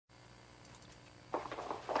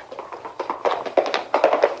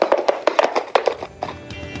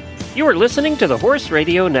You are listening to the Horse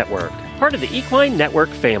Radio Network, part of the Equine Network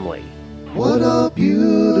family. What a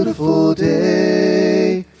beautiful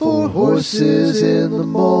day for horses in the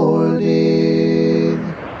morning.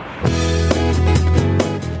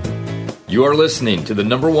 You are listening to the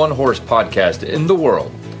 #1 horse podcast in the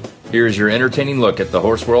world. Here is your entertaining look at the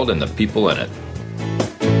horse world and the people in it.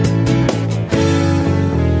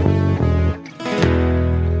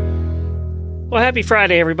 Well, happy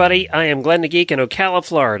Friday, everybody. I am Glenn the Geek in Ocala,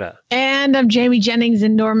 Florida. And I'm Jamie Jennings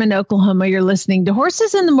in Norman, Oklahoma. You're listening to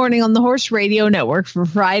Horses in the Morning on the Horse Radio Network for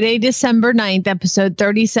Friday, December 9th, episode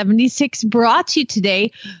 3076, brought to you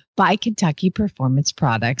today by Kentucky Performance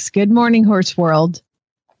Products. Good morning, Horse World.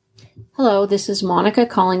 Hello, this is Monica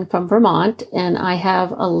calling from Vermont, and I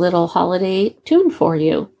have a little holiday tune for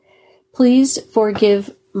you. Please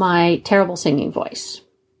forgive my terrible singing voice.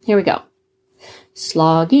 Here we go.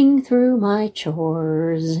 Slogging through my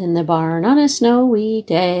chores in the barn on a snowy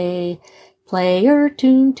day, play your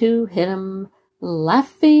tune to hit 'em,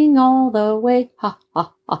 laughing all the way, ha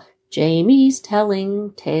ha ha. Jamie's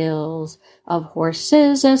telling tales of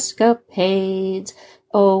horses' escapades.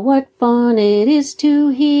 Oh, what fun it is to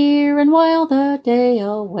hear and while the day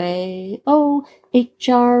away. Oh,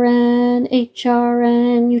 HRN,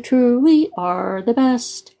 HRN, you truly are the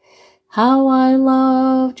best. How I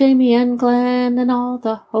love Jamie and Glenn and all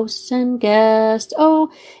the hosts and guests. Oh,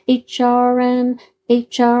 HRN,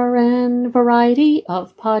 HRN, variety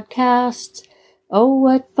of podcasts. Oh,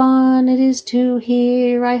 what fun it is to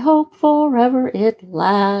hear. I hope forever it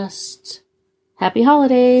lasts. Happy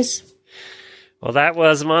holidays. Well, that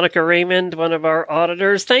was Monica Raymond, one of our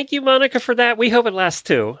auditors. Thank you, Monica, for that. We hope it lasts,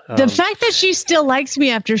 too. The fact that she still likes me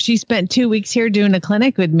after she spent 2 weeks here doing a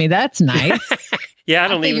clinic with me, that's nice. Yeah, I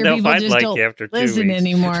don't even know if I'd like you after 2 weeks. Listen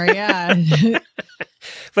anymore, yeah.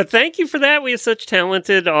 But thank you for that. We have such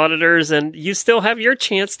talented auditors, and you still have your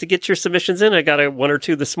chance to get your submissions in. I got one or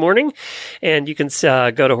two this morning, and you can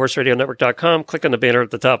go to horseradionetwork.com, click on the banner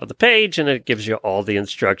at the top of the page, and it gives you all the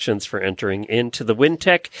instructions for entering into the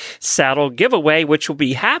WinTech Saddle giveaway, which will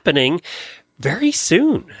be happening very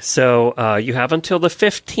soon. So you have until the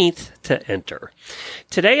 15th to enter.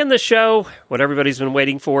 Today on the show, what everybody's been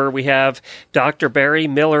waiting for, we have Dr. Barry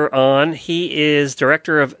Miller on. He is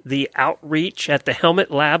director of the outreach at the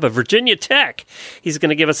Helmet Lab of Virginia Tech. He's going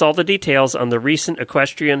to give us all the details on the recent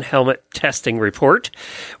equestrian helmet testing report,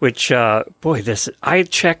 which, I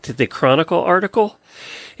checked the Chronicle article.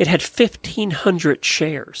 It had 1,500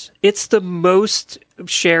 shares. It's the most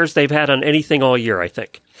shares they've had on anything all year, I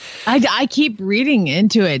think. I keep reading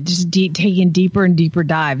into it, just taking deeper and deeper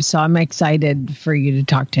dives, so I'm excited for you to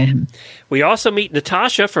talk to him. We also meet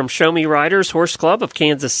Natasha from Show Me Riders Horse Club of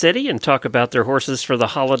Kansas City and talk about their horses for the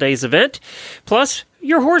holidays event. Plus,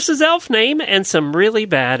 your horse's elf name and some really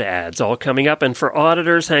bad ads all coming up. And for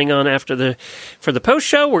auditors, hang on for the post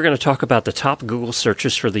show. We're going to talk about the top Google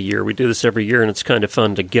searches for the year. We do this every year, and it's kind of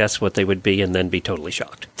fun to guess what they would be and then be totally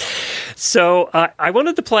shocked. So I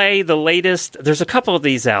wanted to play the latest. There's a couple of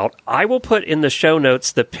these out. I will put in the show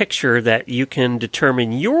notes the picture that you can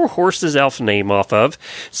determine your horse's elf name off of.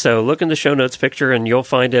 So look in the show notes picture, and you'll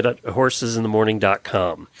find it at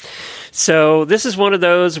horsesinthemorning.com. So this is one of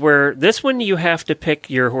those where this one you have to pick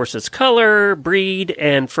your horse's color, breed,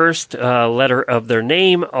 and first letter of their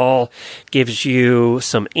name. All gives you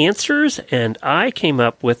some answers, and I came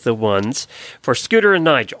up with the ones for Scooter and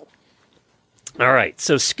Nigel. All right,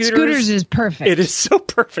 so Scooters is perfect. It is so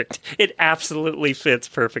perfect. It absolutely fits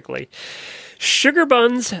perfectly. Sugar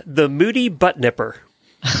Buns, the Moody Butt Nipper.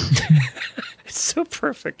 It's so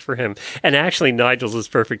perfect for him. And actually, Nigel's is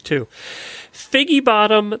perfect, too. Figgy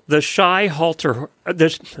Bottom, the Shy Halter...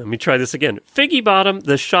 let me try this again. Figgy Bottom,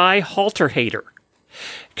 the Shy Halter Hater.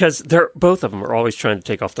 Because both of them are always trying to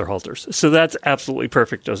take off their halters. So that's absolutely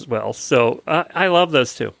perfect as well. So I love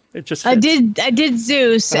those two. It just fits. I did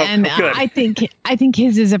Zeus, and good. I think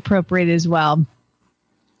his is appropriate as well.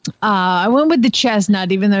 I went with the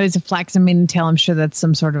chestnut, even though he's a flaxen mane and tail. I'm sure that's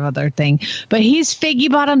some sort of other thing. But he's Figgy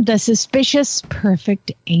Bottom, the suspicious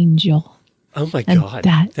perfect angel. Oh my God.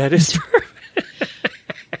 That is perfect.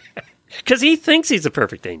 Because he thinks he's a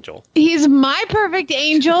perfect angel. He's my perfect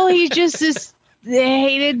angel. He's just is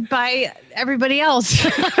hated by everybody else.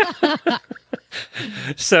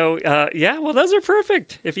 So, well, those are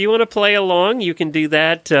perfect. If you want to play along, you can do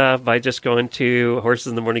that by just going to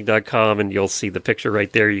horsesinthemorning.com, and you'll see the picture right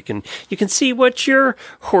there. You can see what your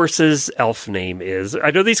horse's elf name is.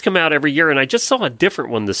 I know these come out every year, and I just saw a different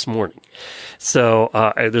one this morning. So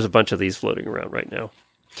there's a bunch of these floating around right now.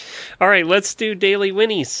 All right, let's do Daily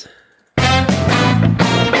Winnies.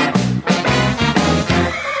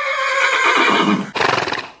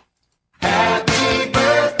 Happy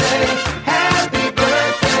birthday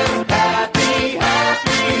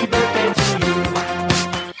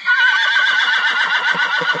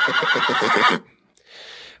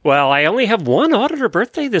Well, I only have one auditor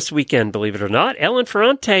birthday this weekend, believe it or not. Ellen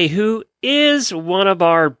Ferrante, who is one of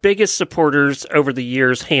our biggest supporters over the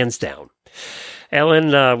years, hands down.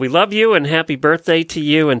 Ellen, we love you and happy birthday to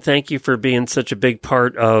you, and thank you for being such a big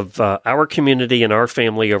part of our community and our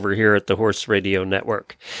family over here at the Horse Radio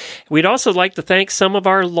Network. We'd also like to thank some of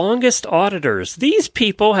our longest auditors. These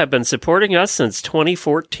people have been supporting us since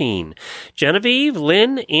 2014. Genevieve,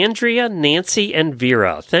 Lynn, Andrea, Nancy, and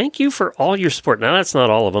Vera. Thank you for all your support. Now, that's not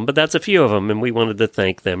all of them, but that's a few of them, and we wanted to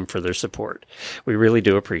thank them for their support. We really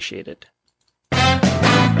do appreciate it.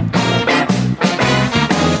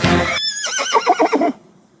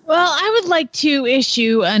 Well, I would like to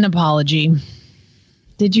issue an apology.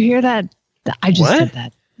 Did you hear that? I just said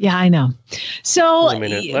that. Yeah, I know. So wait a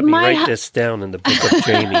minute. Let me write this down in the book of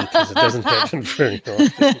Jamie because it doesn't happen very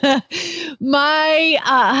often. My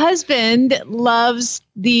husband loves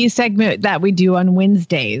the segment that we do on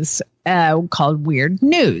Wednesdays called Weird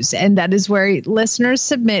News. And that is where listeners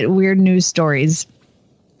submit weird news stories.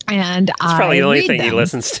 And it's probably the only thing he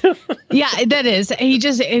listens to. Yeah, that is.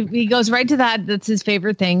 He goes right to that. That's his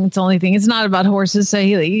favorite thing. It's the only thing. It's not about horses, so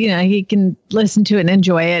he can listen to it and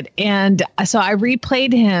enjoy it. And so I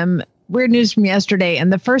replayed him weird news from yesterday,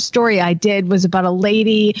 and the first story I did was about a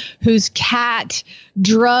lady whose cat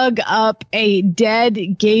drug up a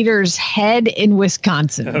dead gator's head in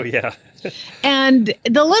Wisconsin. Oh yeah. And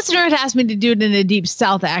the listener had asked me to do it in a deep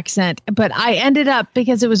South accent, but I ended up,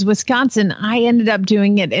 because it was Wisconsin, I ended up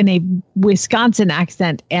doing it in a Wisconsin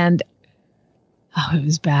accent, and it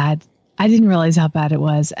was bad. I didn't realize how bad it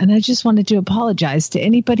was. And I just wanted to apologize to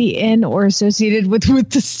anybody in or associated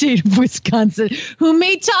with the state of Wisconsin who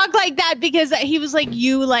may talk like that, because he was like,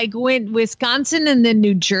 you went Wisconsin and then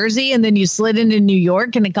New Jersey and then you slid into New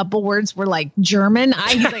York and a couple words were like German.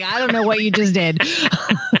 He's like, I don't know what you just did.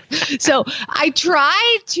 So I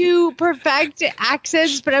try to perfect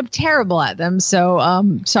accents, but I'm terrible at them. So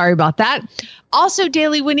sorry about that. Also,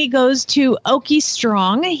 Daily, when he goes to Okie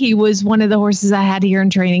Strong, he was one of the horses I had here in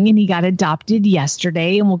training, and he got adopted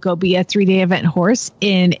yesterday and will go be a 3-day event horse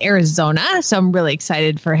in Arizona. So I'm really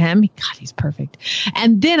excited for him. God, he's perfect.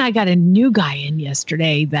 And then I got a new guy in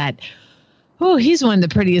yesterday that, he's one of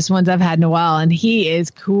the prettiest ones I've had in a while, and he is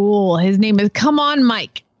cool. His name is Come On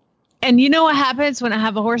Mike. And you know what happens when I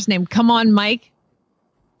have a horse named Come On Mike?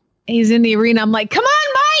 He's in the arena. I'm like, come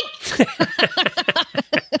on, Mike!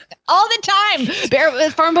 All the time.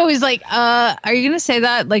 Farm Boy was like, are you going to say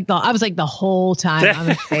that? I was like, the whole time. I'm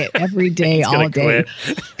going to say it every day, all day.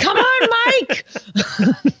 Come on, Mike!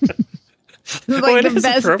 The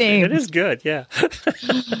best name. It is good, yeah.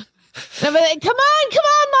 I'm like, come on,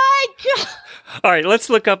 Mike! All right, let's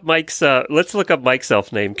look up Mike's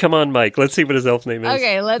elf name. Come on, Mike. Let's see what his elf name is.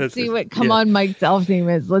 Okay, let's see what on Mike's elf name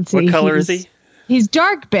is. Let's see. What color is he? He's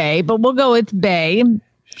dark bay, but we'll go with bay.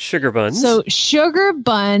 Sugar Buns. So Sugar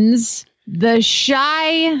Buns, the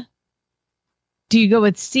shy. Do you go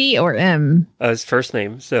with C or M? His first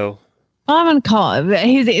name. So I'm gonna call it.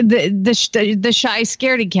 He's the shy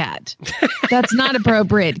scaredy cat. That's not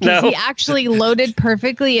appropriate because he actually loaded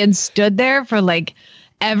perfectly and stood there for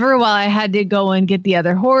ever while I had to go and get the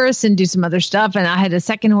other horse and do some other stuff. And I had a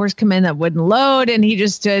second horse come in that wouldn't load, and he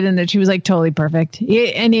just stood and she was totally perfect.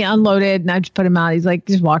 He unloaded and I just put him out. He's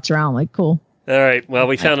just walks around cool. All right. Well,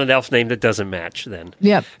 we found an elf name that doesn't match then.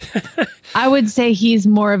 Yep. I would say he's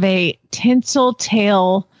more of a tinsel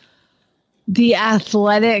tail, the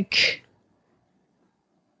athletic,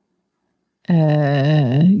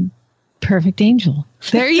 perfect angel.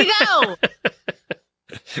 There you go.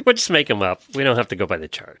 We'll just make them up. We don't have to go by the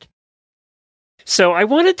chart. So I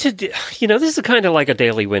wanted to do, this is kind of like a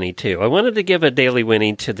Daily Winnie too. I wanted to give a Daily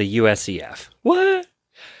Winnie to the USEF. What?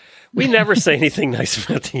 We never say anything nice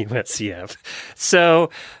about the USEF. So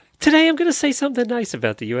today I'm going to say something nice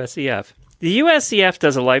about the USEF. The USEF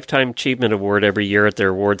does a Lifetime Achievement Award every year at their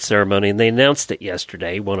award ceremony, and they announced it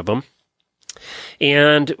yesterday, one of them.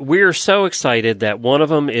 And we're so excited that one of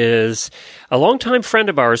them is a longtime friend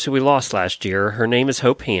of ours who we lost last year. Her name is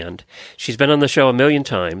Hope Hand. She's been on the show a million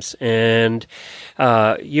times, and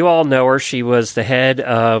you all know her. She was the head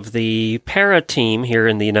of the para team here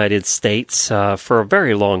in the United States for a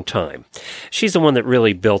very long time. She's the one that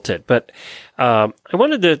really built it. But I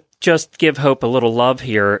wanted to just give Hope a little love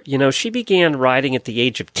here. She began riding at the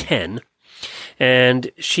age of 10. And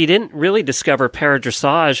she didn't really discover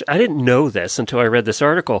paradressage. I didn't know this until I read this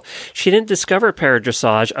article. She didn't discover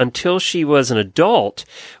paradressage until she was an adult,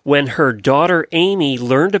 when her daughter Amy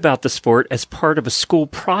learned about the sport as part of a school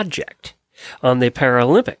project on the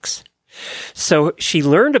Paralympics. So she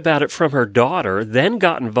learned about it from her daughter, then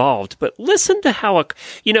got involved. But listen to how,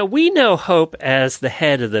 we know Hope as the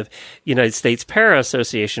head of the United States Para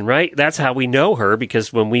Association, right? That's how we know her,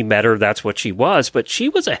 because when we met her, that's what she was. But she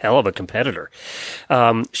was a hell of a competitor.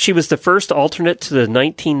 She was the first alternate to the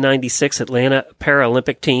 1996 Atlanta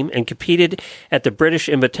Paralympic team and competed at the British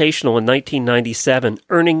Invitational in 1997,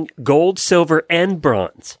 earning gold, silver, and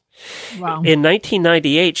bronze. Wow. In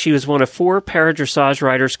 1998, she was one of 4 para-dressage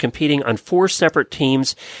riders competing on 4 separate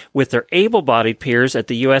teams with their able-bodied peers at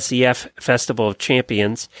the USEF Festival of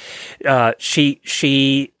Champions.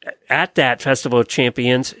 She at that Festival of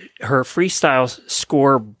Champions, her freestyle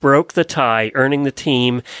score broke the tie, earning the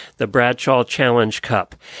team the Bradshaw Challenge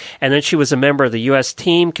Cup. And then she was a member of the U.S.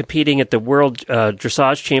 team competing at the World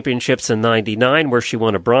Dressage Championships in '99, where she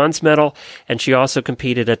won a bronze medal. And she also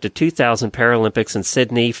competed at the 2000 Paralympics in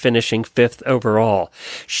Sydney, finishing 5th overall.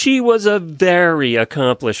 She was a very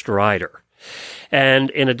accomplished rider. And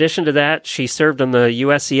in addition to that, she served on the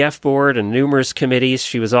USEF board and numerous committees.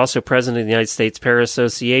 She was also president of the United States Para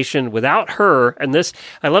Association. Without her, and this,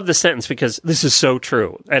 I love this sentence because this is so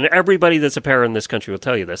true, and everybody that's a para in this country will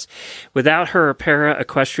tell you this. Without her, a para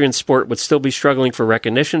equestrian sport would still be struggling for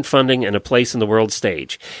recognition, funding, and a place in the world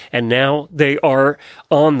stage. And now they are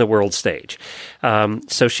on the world stage.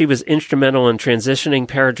 So she was instrumental in transitioning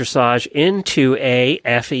para dressage into a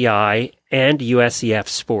FEI and USEF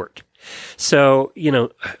sport. So,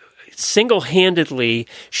 single-handedly,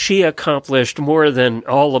 she accomplished more than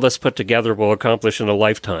all of us put together will accomplish in a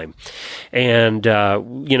lifetime. And,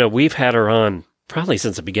 we've had her on probably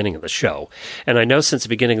since the beginning of the show. And I know since the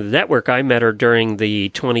beginning of the network, I met her during the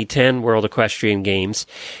 2010 World Equestrian Games.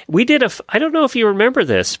 We did I don't know if you remember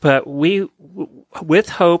this, but with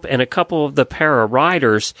Hope and a couple of the para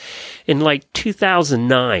riders in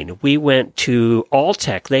 2009, we went to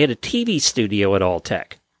Alltech. They had a TV studio at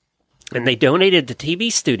Alltech. And they donated the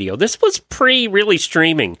TV studio. This was really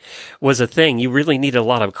streaming was a thing. You really needed a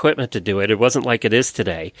lot of equipment to do it. It wasn't like it is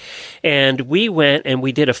today. And we went and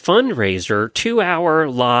we did a fundraiser, 2-hour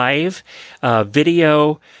live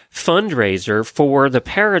video fundraiser for the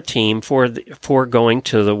para team for going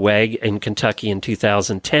to the WEG in Kentucky in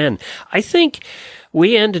 2010. I think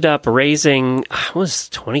we ended up raising,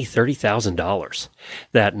 $20,000-$30,000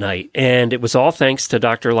 that night. And it was all thanks to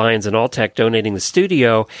Dr. Lyons and Alltech donating the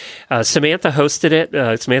studio. Samantha hosted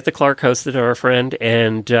it. Samantha Clark hosted it, our friend.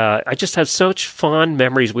 And I just have such fond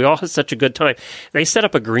memories. We all had such a good time. They set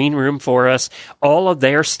up a green room for us. All of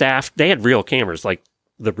their staff, they had real cameras, like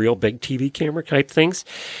the real big TV camera type things.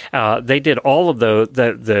 They did all of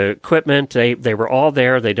the equipment. They were all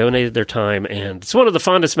there. They donated their time. And it's one of the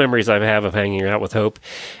fondest memories I have of hanging out with Hope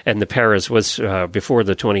and the Paras was before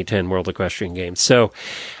the 2010 World Equestrian Games. So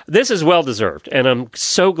this is well-deserved. And I'm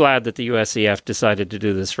so glad that the USEF decided to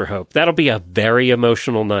do this for Hope. That'll be a very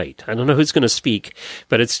emotional night. I don't know who's going to speak,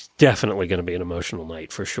 but it's definitely going to be an emotional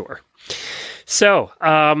night for sure. So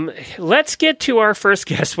let's get to our first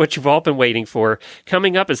guest, what you've all been waiting for.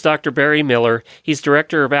 Coming up is Dr. Barry Miller. He's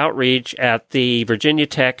Director of Outreach at the Virginia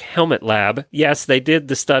Tech Helmet Lab. Yes, they did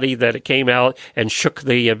the study that it came out and shook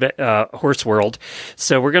the horse world.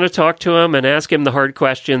 So we're going to talk to him and ask him the hard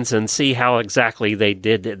questions and see how exactly they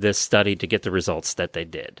did this study to get the results that they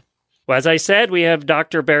did. Well, as I said, we have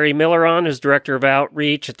Dr. Barry Miller on as Director of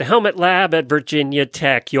Outreach at the Helmet Lab at Virginia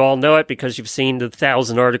Tech. You all know it because you've seen the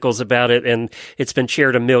 1,000 articles about it, and it's been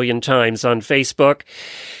shared 1 million times on Facebook.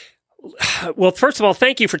 Well, first of all,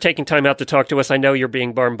 thank you for taking time out to talk to us. I know you're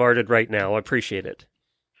being bombarded right now. I appreciate it.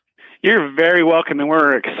 You're very welcome, and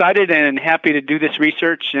we're excited and happy to do this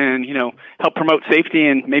research and, help promote safety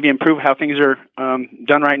and maybe improve how things are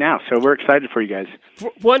done right now. So we're excited for you guys.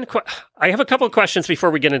 I have a couple of questions before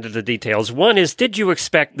we get into the details. One is, did you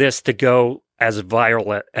expect this to go as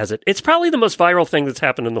viral as it? It's probably the most viral thing that's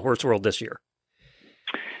happened in the horse world this year.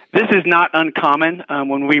 This is not uncommon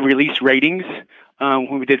when we release ratings.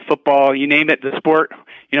 When we did football, you name it, the sport,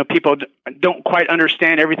 people don't quite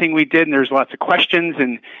understand everything we did, and there's lots of questions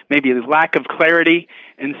and maybe a lack of clarity,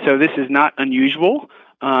 and so this is not unusual.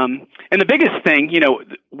 And the biggest thing,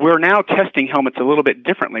 we're now testing helmets a little bit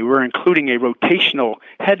differently. We're including a rotational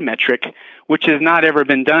head metric, which has not ever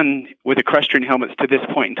been done with equestrian helmets to this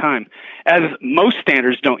point in time. As most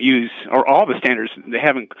standards don't use, or all the standards, they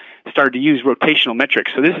haven't started to use rotational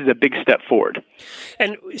metrics. So this is a big step forward.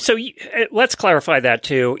 And so let's clarify that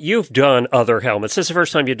too. You've done other helmets. This is the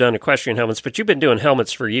first time you've done equestrian helmets, but you've been doing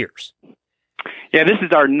helmets for years. Yeah, this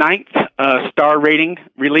is our 9th star rating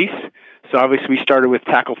release. So obviously we started with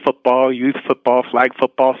tackle football, youth football, flag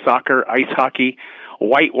football, soccer, ice hockey,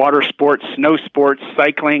 white water sports, snow sports,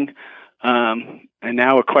 cycling, and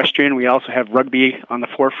now equestrian. We also have rugby on the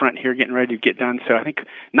forefront here, getting ready to get done. So I think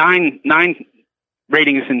nine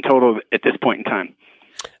ratings in total at this point in time.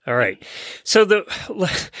 All right. So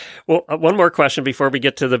one more question before we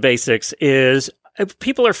get to the basics is,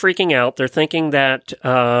 people are freaking out. They're thinking that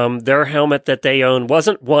their helmet that they own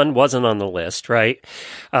wasn't on the list, right?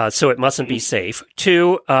 So it mustn't be safe.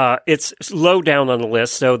 2, it's low down on the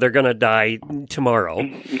list, so they're going to die tomorrow.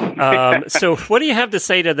 So what do you have to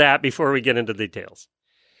say to that before we get into the details?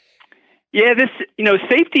 Yeah,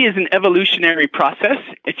 safety is an evolutionary process.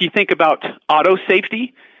 If you think about auto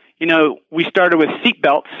safety, we started with seat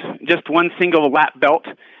belts, just one single lap belt.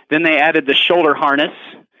 Then they added the shoulder harness.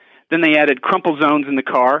 Then they added crumple zones in the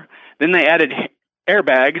car. Then they added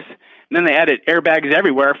airbags. And then they added airbags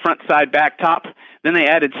everywhere, front, side, back, top. Then they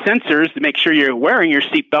added sensors to make sure you're wearing your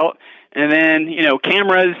seatbelt. And then,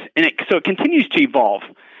 cameras. And so it continues to evolve.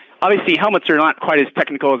 Obviously, helmets are not quite as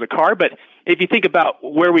technical as a car, but if you think about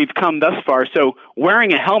where we've come thus far, so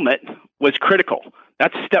wearing a helmet was critical.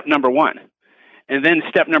 That's step number 1. And then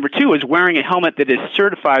step number 2 is wearing a helmet that is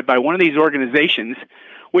certified by one of these organizations,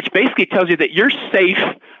 which basically tells you that you're safe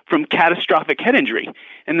from catastrophic head injury.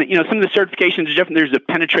 And some of the certifications are different. There's a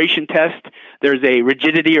penetration test, there's a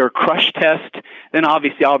rigidity or crush test, then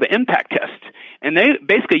obviously all the impact tests. And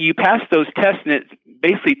you pass those tests, and it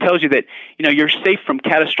basically tells you that you're safe from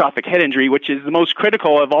catastrophic head injury, which is the most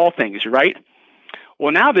critical of all things, right?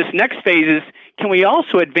 Well, now this next phase is, can we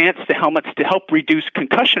also advance the helmets to help reduce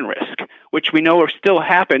concussion risk, which we know are still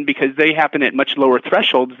happen because they happen at much lower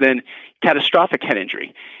thresholds than catastrophic head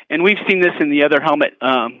injury. And we've seen this in the other helmet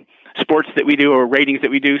sports that we do or ratings that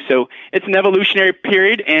we do. So it's an evolutionary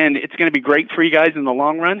period, and it's going to be great for you guys in the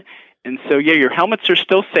long run. And so, your helmets are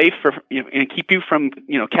still safe and keep you from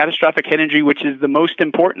catastrophic head injury, which is the most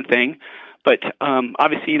important thing. But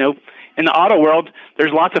obviously, in the auto world,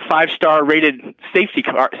 there's lots of 5-star rated safe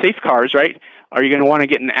cars, right? Are you going to want to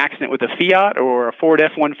get in an accident with a Fiat or a Ford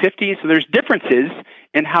F-150? So there's differences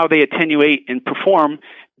in how they attenuate and perform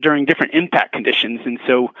during different impact conditions. And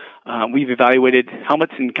so we've evaluated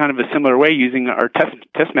helmets in kind of a similar way using our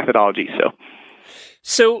test methodology.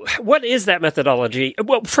 So what is that methodology?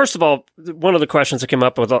 Well, first of all, one of the questions that came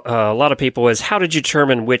up with a lot of people is, how did you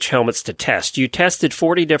determine which helmets to test? You tested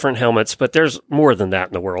 40 different helmets, but there's more than that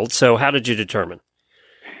in the world. So how did you determine?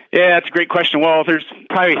 Yeah, that's a great question. Well, there's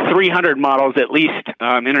probably 300 models at least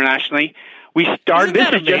internationally. We started, this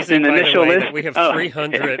is just an initial list. We have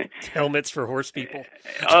 300 helmets for horse people.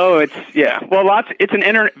 Well, it's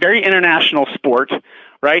an very international sport,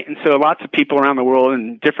 right? And so lots of people around the world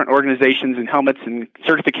and different organizations and helmets and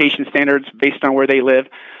certification standards based on where they live.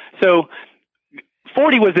 So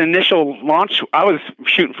 40 was the initial launch. I was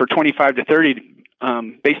shooting for 25 to 30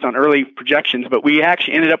 based on early projections, but we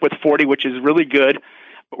actually ended up with 40, which is really good.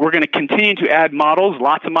 We're going to continue to add models,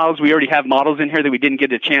 lots of models. We already have models in here that we didn't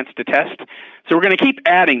get a chance to test. So we're going to keep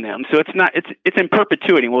adding them. So it's in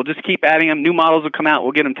perpetuity. We'll just keep adding them. New models will come out.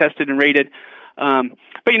 We'll get them tested and rated. But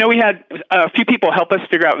we had a few people help us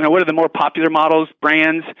figure out, what are the more popular models,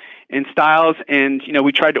 brands, and styles. And,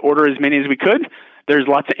 we tried to order as many as we could. There's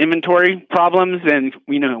lots of inventory problems, and,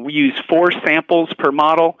 we use 4 samples per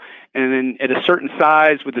model, and then at a certain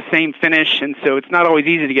size with the same finish. And so it's not always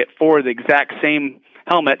easy to get 4 of the exact same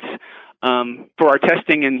helmets for our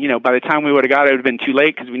testing, and by the time we would have got it would have been too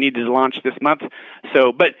late because we needed to launch this month.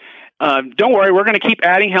 So, but don't worry, we're going to keep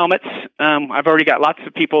adding helmets. I've already got lots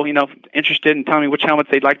of people interested in telling me which helmets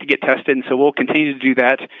they'd like to get tested, and so we'll continue to do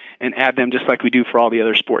that and add them just like we do for all the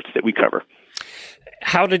other sports that we cover.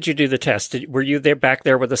 How did you do the test? Were you back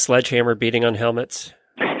there with a sledgehammer beating on helmets?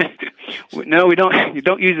 No, we don't. You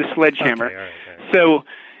don't use a sledgehammer. Okay, all right. So.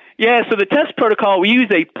 Yeah, so the test protocol, we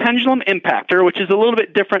use a pendulum impactor, which is a little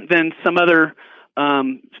bit different than some other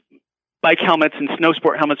bike helmets and snow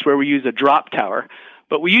sport helmets where we use a drop tower.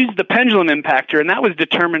 But we used the pendulum impactor, and that was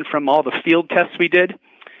determined from all the field tests we did.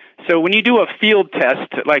 So when you do a field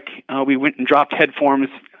test, like we went and dropped head forms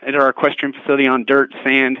at our equestrian facility on dirt,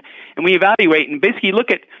 sand, and we evaluate and basically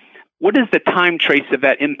look at what does the time trace of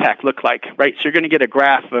that impact look like, right? So you're going to get a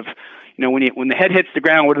graph of when the head hits the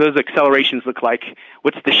ground, what do those accelerations look like?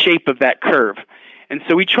 What's the shape of that curve? And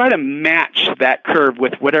so we try to match that curve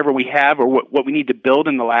with whatever we have or what we need to build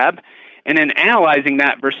in the lab, and then analyzing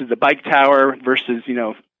that versus the bike tower versus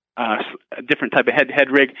a different type of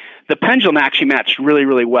head rig. The pendulum actually matched really,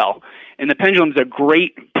 really well. And the pendulum is a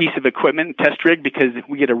great piece of equipment, test rig, because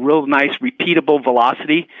we get a real nice repeatable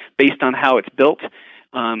velocity based on how it's built.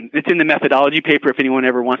 It's in the methodology paper if anyone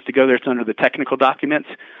ever wants to go there. It's under the technical documents.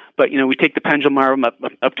 But, we take the pendulum arm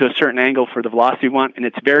up to a certain angle for the velocity we want, and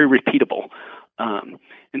it's very repeatable.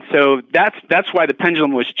 And so that's why the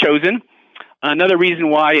pendulum was chosen. Another reason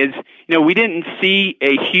why is, we didn't see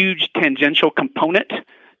a huge tangential component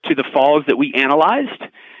to the falls that we analyzed.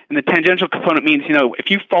 And the tangential component means,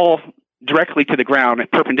 if you fall directly to the ground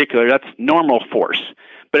at perpendicular, that's normal force.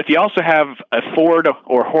 But if you also have a forward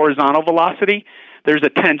or horizontal velocity, there's a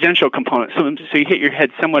tangential component. So you hit your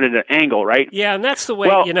head somewhat at an angle, right? Yeah, and that's the way,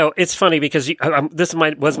 it's funny because this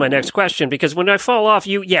was my next question, because when I fall off,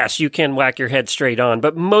 you can whack your head straight on,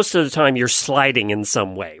 but most of the time you're sliding in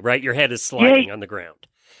some way, right? Your head is sliding on the ground.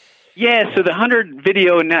 Yeah, so the 100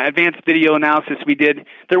 advanced video analysis we did,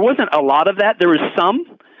 there wasn't a lot of that. There was some.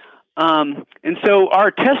 And so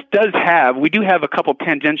our test we do have a couple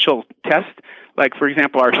tangential tests. Like, for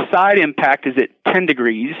example, our side impact is at 10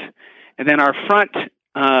 degrees, and then our front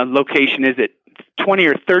location is at 20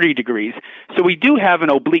 or 30 degrees. So we do have an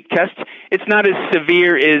oblique test. It's not as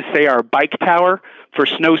severe as, say, our bike tower for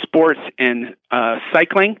snow sports and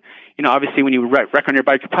cycling. Obviously, when you wreck on your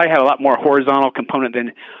bike, you probably have a lot more horizontal component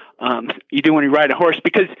than you do when you ride a horse,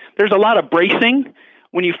 because there's a lot of bracing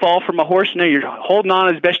when you fall from a horse. You're holding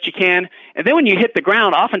on as best you can. And then when you hit the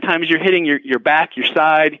ground, oftentimes you're hitting your back, your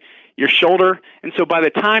side, your shoulder. And so by the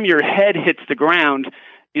time your head hits the ground,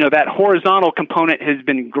 that horizontal component has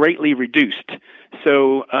been greatly reduced.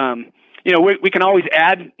 So, we can always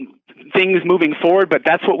add things moving forward, but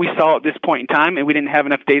that's what we saw at this point in time, and we didn't have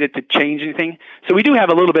enough data to change anything. So we do have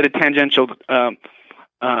a little bit of tangential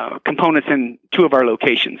components in two of our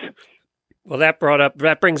locations. Well, that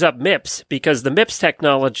brings up MIPS, because the MIPS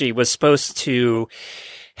technology was supposed to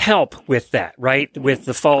help with that, right? With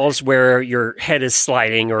the falls where your head is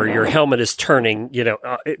sliding or your helmet is turning,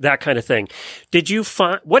 that kind of thing.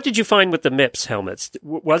 What did you find with the MIPS helmets?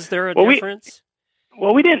 Was there a difference?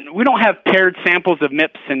 We don't have paired samples of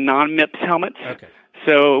MIPS and non-MIPS helmets. Okay.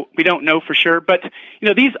 So we don't know for sure. But,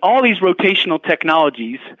 all these rotational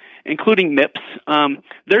technologies, including MIPS,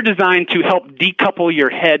 they're designed to help decouple your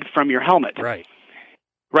head from your helmet. Right.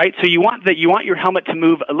 Right. So you want your helmet to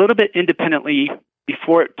move a little bit independently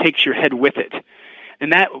before it takes your head with it.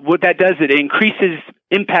 And what that does, it increases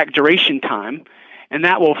impact duration time, and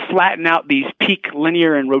that will flatten out these peak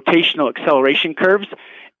linear and rotational acceleration curves,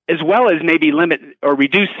 as well as maybe limit or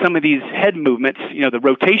reduce some of these head movements, the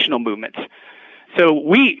rotational movements. So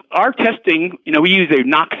our testing, we use a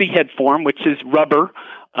Noxy head form, which is rubber,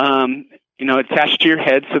 attached to your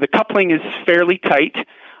head. So the coupling is fairly tight.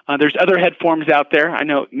 There's other head forms out there. I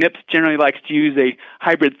know MIPS generally likes to use a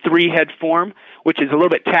hybrid 3 head form, which is a little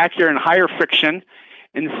bit tackier and higher friction.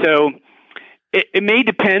 And so it may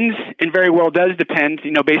depend, and very well does depend,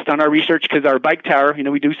 based on our research, because our bike tower,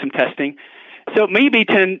 we do some testing. So it may be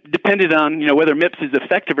dependent on, whether MIPS is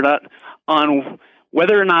effective or not, on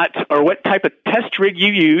whether or not, or what type of test rig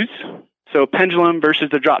you use. So pendulum versus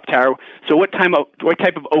the drop tower. So what type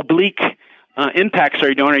of oblique impacts are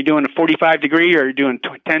you doing? Are you doing a 45 degree, or are you doing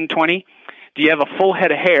 10, 20? Do you have a full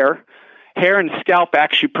head of hair? Hair and scalp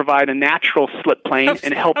actually provide a natural slip plane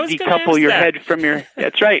and help decouple your head from your...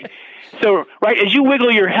 That's right. So, right, as you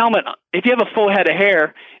wiggle your helmet, if you have a full head of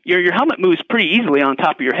hair, your helmet moves pretty easily on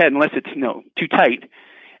top of your head unless it's too tight.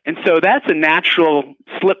 And so that's a natural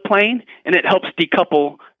slip plane, and it helps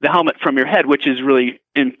decouple the helmet from your head, which is really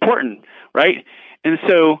important, right? And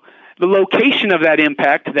so the location of that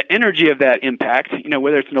impact, the energy of that impact,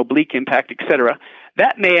 whether it's an oblique impact, et cetera,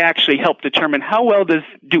 that may actually help determine how well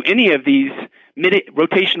do any of these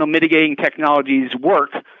rotational mitigating technologies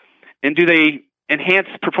work, and do they enhance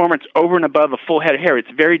performance over and above a full head of hair.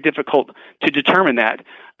 It's very difficult to determine that.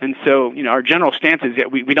 And so, our general stance is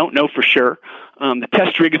that we don't know for sure. The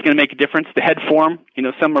test rig is going to make a difference. The head form,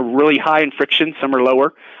 some are really high in friction, some are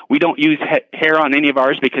lower. We don't use hair on any of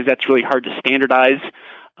ours because that's really hard to standardize.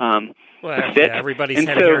 Well, yeah, everybody's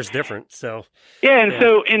head of hair is different. So and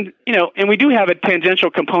we do have a tangential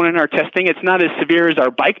component in our testing. It's not as severe as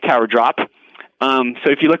our bike tower drop. So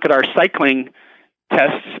if you look at our cycling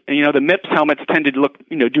tests, the MIPS helmets tend to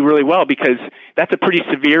do really well, because that's a pretty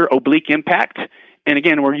severe oblique impact. And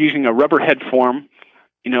again, we're using a rubber head form,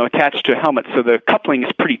 attached to a helmet, so the coupling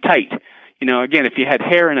is pretty tight. Again, if you had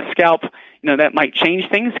hair and a scalp, that might change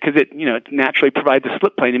things, because it naturally provides a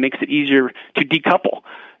slip plane. It makes it easier to decouple.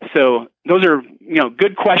 So those are,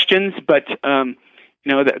 good questions, but,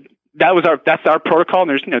 that's our protocol, and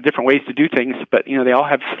there's, different ways to do things, but, they all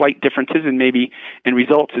have slight differences in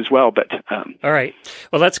results as well. But, all right.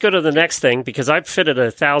 Well, let's go to the next thing, because I've fitted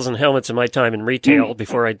 1,000 helmets in my time in retail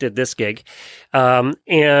before I did this gig.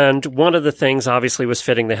 And one of the things obviously was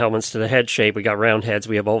fitting the helmets to the head shape. We got round heads,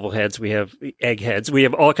 we have oval heads, we have egg heads, we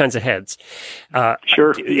have all kinds of heads.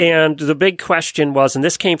 Sure. And the big question was, and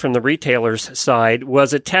this came from the retailer's side,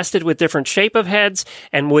 was it tested with different shape of heads,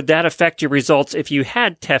 and would that affect your results if you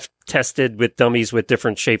had tested with dummies with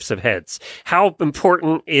different shapes of heads. How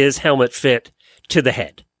important is helmet fit to the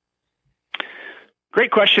head?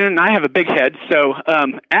 Great question. I have a big head. So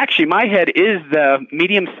actually, my head is the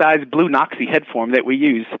medium-sized blue Noxie head form that we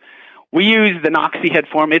use. We use the Noxie head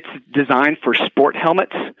form. It's designed for sport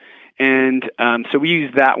helmets. And so we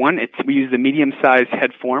use that one. We use the medium-sized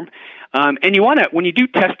head form. And you want to, when you do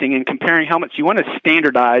testing and comparing helmets, you want to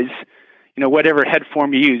standardize, whatever head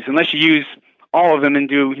form you use, unless you use all of them and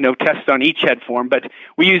do, tests on each head form. But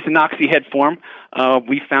we use the Noxie head form.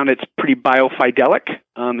 We found it's pretty biofidelic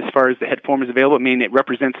as far as the head form is available. I mean, it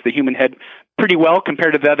represents the human head pretty well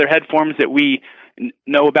compared to the other head forms that we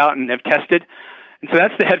know about and have tested. And so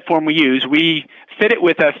that's the head form we use. We fit it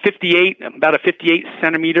with about a 58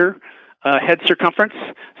 centimeter head circumference.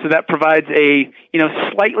 So that provides a,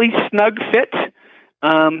 slightly snug fit.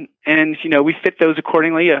 And we fit those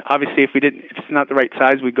accordingly. Obviously, if it's not the right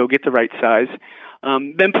size, we go get the right size.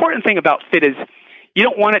 The important thing about fit is you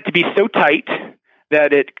don't want it to be so tight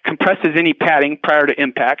that it compresses any padding prior to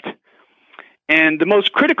impact. And the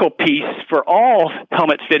most critical piece for all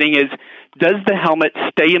helmet fitting is, does the helmet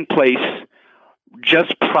stay in place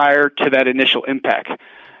just prior to that initial impact?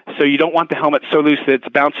 So you don't want the helmet so loose that it's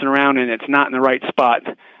bouncing around and it's not in the right spot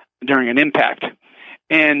during an impact.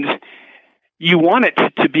 And you want it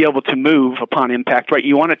to be able to move upon impact, right?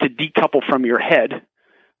 You want it to decouple from your head,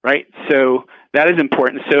 right? So that is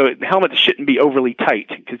important. So the helmet shouldn't be overly tight,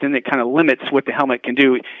 because then it kind of limits what the helmet can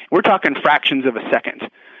do. We're talking fractions of a second.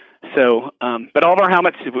 So, but all of our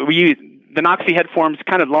helmets, we use the Noxie head form's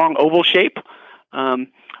kind of long oval shape.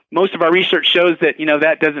 Most of our research shows that,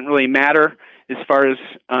 that doesn't really matter as far as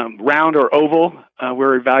round or oval.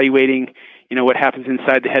 We're evaluating, what happens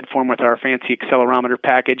inside the head form with our fancy accelerometer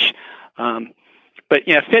package. But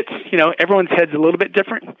fits, everyone's head's a little bit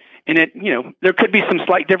different, and there could be some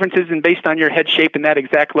slight differences based on your head shape in that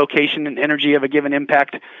exact location and energy of a given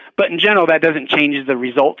impact. But in general, that doesn't change the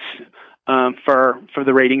results for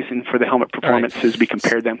the ratings and for the helmet performance as we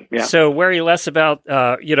compared them. Yeah. So worry less about,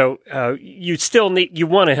 you still you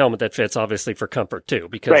want a helmet that fits, obviously, for comfort too,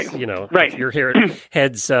 because, if you're here at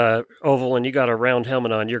head's oval and you got a round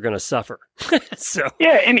helmet on, you're going to suffer. So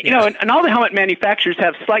and all the helmet manufacturers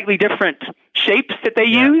have slightly different shapes that they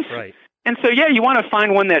use. Right. And so, you want to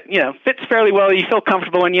find one that, fits fairly well. You feel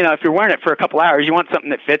comfortable. And, if you're wearing it for a couple hours, you want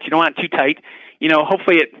something that fits. You don't want it too tight.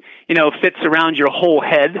 Hopefully it, fits around your whole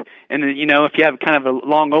head. And, if you have kind of a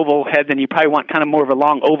long oval head, then you probably want kind of more of a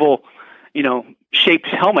long oval, shaped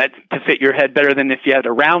helmet to fit your head better than if you had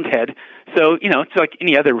a round head. So, it's like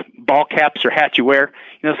any other ball caps or hats you wear.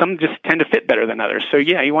 Some just tend to fit better than others. So,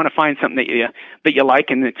 you want to find something that you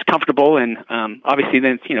like and it's comfortable. And obviously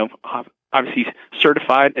then it's, obviously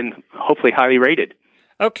certified and hopefully highly rated.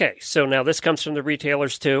 Okay, so now this comes from the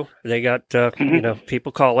retailers too. They got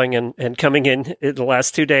people calling and coming in the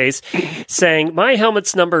last 2 days saying, my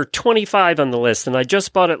helmet's number 25 on the list, and I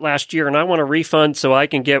just bought it last year, and I want a refund so I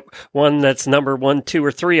can get one that's number 1, 2,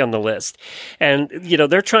 or 3 on the list. And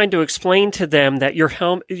they're trying to explain to them that your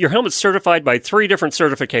helmet's certified by 3 different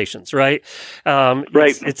certifications, right?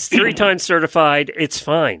 Right. It's 3 times certified. It's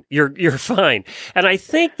fine. You're fine. And I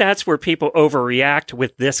think that's where people overreact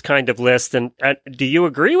with this kind of list. And do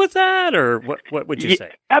you agree with that, or what would you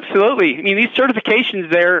say? Absolutely. I mean, these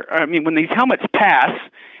certifications when these helmets pass,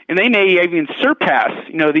 and they may even surpass,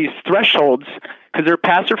 these thresholds because they're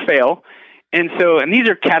pass or fail. And these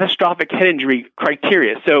are catastrophic head injury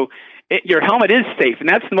criteria. So your helmet is safe, and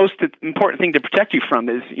that's the most important thing to protect you from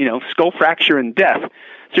is, skull fracture and death.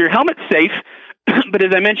 So your helmet's safe, but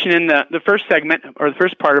as I mentioned in the first segment, or the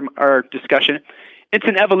first part of our discussion, it's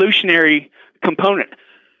an evolutionary component.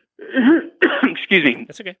 Excuse me.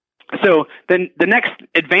 That's okay. So then the next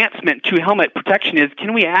advancement to helmet protection is,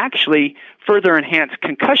 can we actually further enhance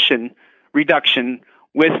concussion reduction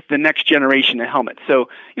with the next generation of helmets? So,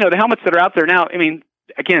 the helmets that are out there now, I mean,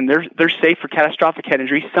 again, they're safe for catastrophic head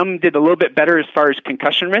injury. Some did a little bit better as far as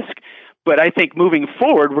concussion risk, but I think moving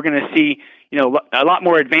forward, we're going to see, a lot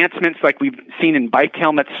more advancements like we've seen in bike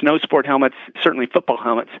helmets, snow sport helmets, certainly football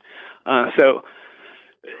helmets.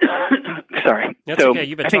 Sorry. That's okay.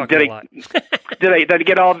 You've been talking a lot. Did I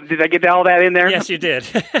get all that in there? Yes, you did.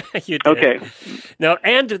 You did. Okay. Now,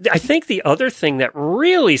 and I think the other thing that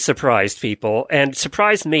really surprised people, and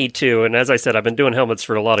surprised me too, and as I said, I've been doing helmets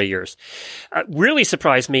for a lot of years, really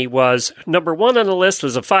surprised me was number 1 on the list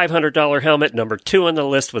was a $500 helmet. Number 2 on the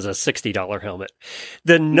list was a $60 helmet.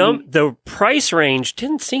 The price range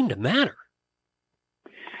didn't seem to matter.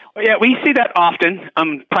 Well, yeah, we see that often.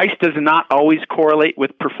 Price does not always correlate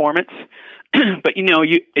with performance, but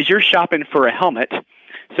as you're shopping for a helmet,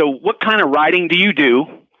 so what kind of riding do you do?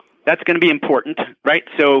 that's going to be important, right?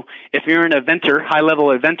 So if you're an eventer, high-level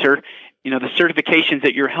eventer, the certifications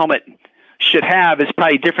that your helmet should have is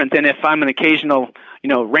probably different than if I'm an occasional,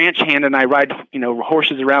 ranch hand and I ride,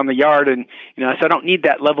 horses around the yard, and so I don't need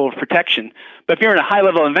that level of protection. But if you're a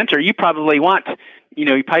high-level eventer, you probably want,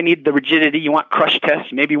 you probably need the rigidity, you want crush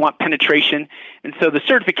tests, maybe you want penetration, and so the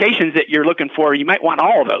certifications that you're looking for, you might want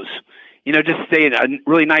all of those. Just say a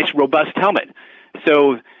really nice, robust helmet.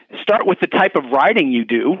 So start with the type of riding you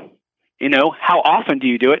do. How often do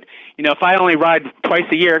you do it? If I only ride twice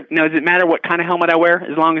a year, does it matter what kind of helmet I wear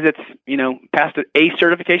as long as it's, past A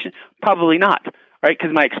certification? Probably not, right?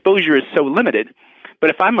 Because my exposure is so limited.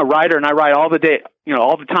 But if I'm a rider and I ride all the day,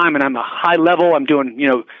 all the time, and I'm a high level, I'm doing,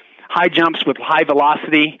 high jumps with high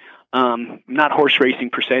velocity, not horse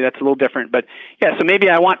racing per se, that's a little different. But yeah, so maybe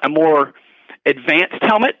I want a more advanced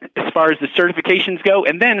helmet as far as the certifications go.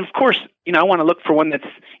 And then, of course, I want to look for one that's,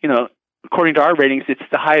 according to our ratings, it's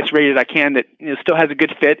the highest rated I can that still has a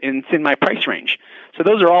good fit and it's in my price range. So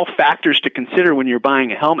those are all factors to consider when you're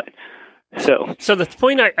buying a helmet. So the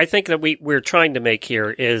point I think that we're trying to make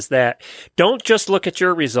here is that don't just look at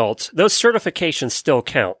your results. Those certifications still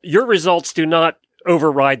count. Your results do not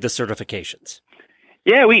override the certifications.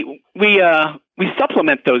 Yeah, we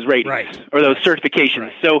supplement those ratings, right, or those certifications.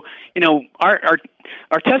 Right. So,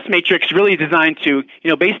 our test matrix really designed to,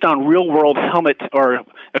 based on real world helmet or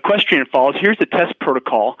equestrian falls, here's the test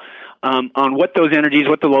protocol on what those energies,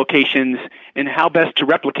 what the locations, and how best to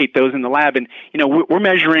replicate those in the lab. And, we're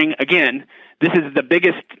measuring, again, this is the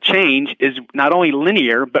biggest change, is not only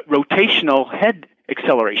linear, but rotational head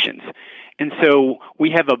accelerations. And so we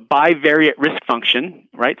have a bivariate risk function,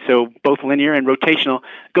 right? So both linear and rotational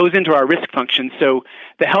goes into our risk function. So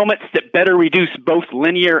the helmets that better reduce both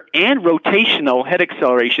linear and rotational head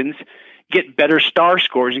accelerations get better star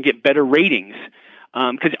scores and get better ratings.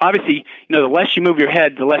 Because obviously, the less you move your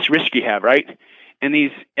head, the less risk you have, right? And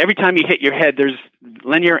every time you hit your head, there's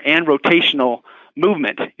linear and rotational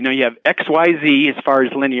movement. You have X, Y, Z as far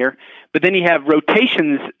as linear, but then you have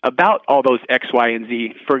rotations about all those X, Y, and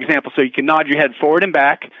Z. For example, so you can nod your head forward and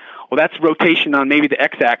back. Well, that's rotation on maybe the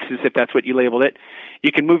X-axis, if that's what you labeled it.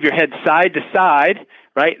 You can move your head side to side,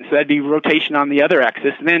 right? So that'd be rotation on the other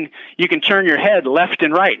axis. And then you can turn your head left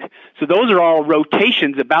and right. So those are all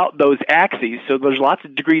rotations about those axes. So there's lots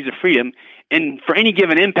of degrees of freedom. And for any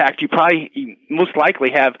given impact, you most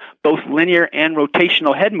likely have both linear and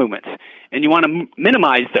rotational head movements. And you want to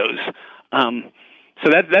minimize those. So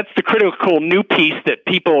that's the critical new piece that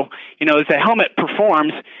people, as the helmet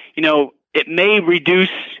performs, it may reduce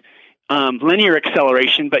linear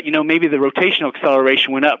acceleration, but, maybe the rotational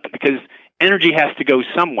acceleration went up because energy has to go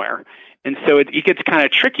somewhere. And so it gets kind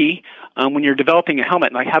of tricky when you're developing a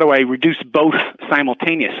helmet, like how do I reduce both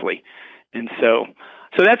simultaneously? And so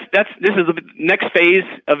this is the next phase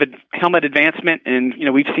of helmet advancement, and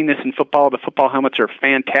we've seen this in football. The football helmets are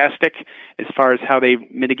fantastic as far as how they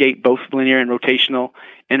mitigate both linear and rotational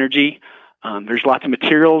energy. There's lots of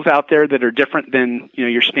materials out there that are different than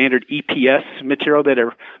your standard EPS material that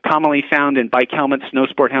are commonly found in bike helmets, snow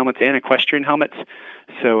sport helmets, and equestrian helmets.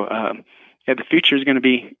 So the future is going to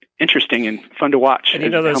be interesting and fun to watch.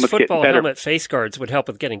 And those football helmet face guards would help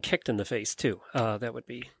with getting kicked in the face too. That would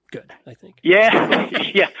be good, I think. Yeah,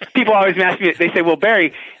 yeah. People always ask me. They say, "Well,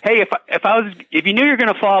 Barry, hey, if you knew you were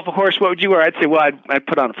going to fall off a horse, what would you wear?" I'd say, "Well, I'd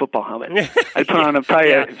put on a football helmet. I'd put on a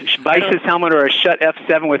Bice's helmet or a Schutt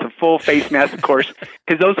F7 with a full face mask, of course,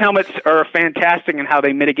 because those helmets are fantastic in how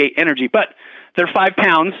they mitigate energy, but." They're 5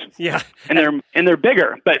 pounds, yeah, and they're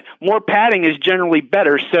bigger, but more padding is generally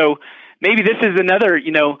better. So maybe this is another,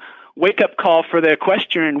 wake-up call for the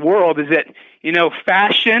equestrian world, is that,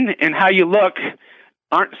 fashion and how you look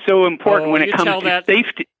aren't so important when it comes to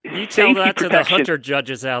safety. You tell that to the hunter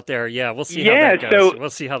judges out there. Yeah, we'll see how that goes. We'll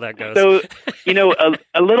see how that goes. So,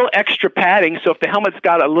 a little extra padding. So if the helmet's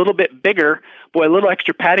got a little bit bigger, boy, a little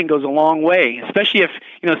extra padding goes a long way, especially if,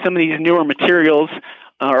 some of these newer materials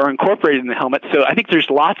are incorporated in the helmet. So I think there's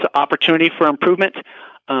lots of opportunity for improvement.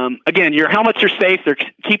 Again, your helmets are safe. They're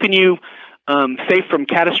keeping you safe from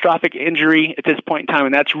catastrophic injury at this point in time,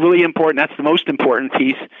 and that's really important. That's the most important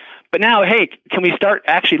piece. But now, hey, can we start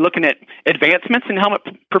actually looking at advancements in helmet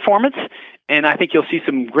performance? And I think you'll see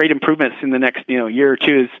some great improvements in the next year or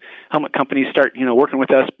two as helmet companies start working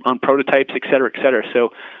with us on prototypes, et cetera, et cetera.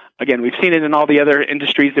 So again, we've seen it in all the other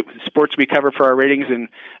industries, sports we cover for our ratings, and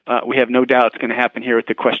we have no doubt it's going to happen here with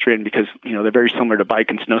the equestrian because they're very similar to bike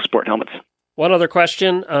and snow sport helmets. One other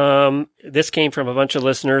question. This came from a bunch of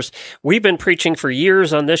listeners. We've been preaching for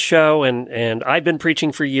years on this show, and I've been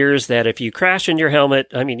preaching for years that if you crash in your helmet,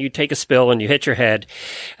 I mean, you take a spill and you hit your head,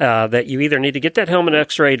 that you either need to get that helmet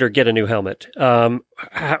x-rayed or get a new helmet.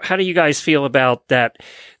 How do you guys feel about that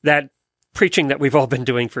preaching that we've all been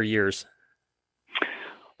doing for years?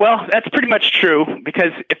 Well, that's pretty much true,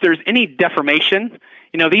 because if there's any deformation,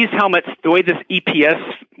 these helmets, the way this EPS,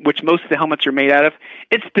 which most of the helmets are made out of,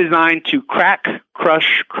 it's designed to crack,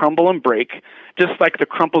 crush, crumble, and break, just like the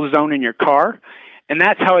crumple zone in your car, and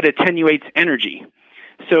that's how it attenuates energy.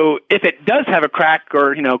 So if it does have a crack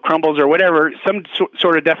or, crumbles or whatever, some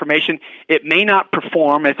sort of deformation, it may not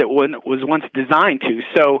perform as it was once designed to.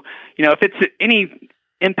 So, if it's any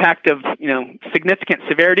impact of, significant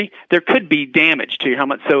severity, there could be damage to your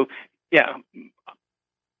helmet. So, yeah,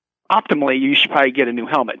 optimally, you should probably get a new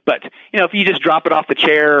helmet. But, if you just drop it off the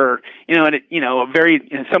chair or, and it,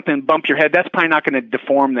 something bump your head, that's probably not going to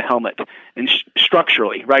deform the helmet and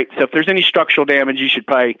structurally, right? So if there's any structural damage, you should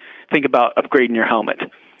probably think about upgrading your helmet.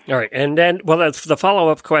 All right. And then, that's the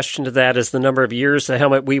follow-up question to that is the number of years the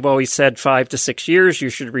helmet. We've always said 5 to 6 years you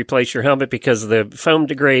should replace your helmet because the foam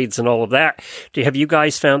degrades and all of that. Have you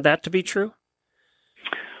guys found that to be true?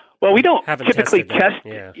 Well, we don't typically test.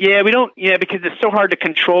 Yeah, we don't. Yeah, because it's so hard to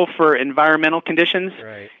control for environmental conditions.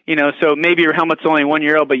 Right. So maybe your helmet's only 1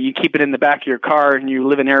 year old, but you keep it in the back of your car and you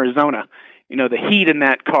live in Arizona. The heat in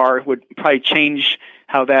that car would probably change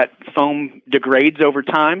how that foam degrades over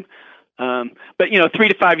time. But 3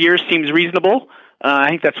 to 5 years seems reasonable. I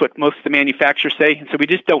think that's what most of the manufacturers say. And so we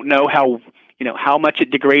just don't know how much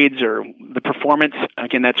it degrades or the performance.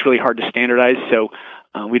 Again, that's really hard to standardize. So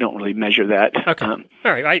we don't really measure that. Okay. All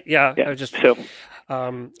right.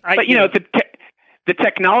 The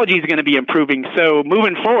technology is going to be improving. So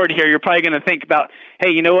moving forward here, you're probably going to think about,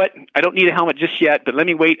 hey, you know what? I don't need a helmet just yet, but let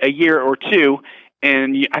me wait a year or two.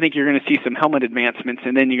 And I think you're going to see some helmet advancements,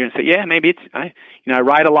 and then you're going to say, yeah, maybe I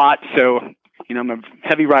ride a lot, so I'm a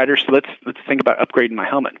heavy rider, so let's think about upgrading my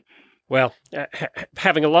helmet. Well,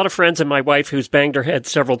 having a lot of friends and my wife who's banged her head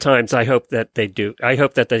several times, I hope that they do. I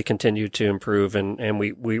hope that they continue to improve, and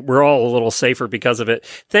we're all a little safer because of it.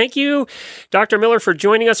 Thank you, Dr. Miller, for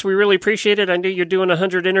joining us. We really appreciate it. I know you're doing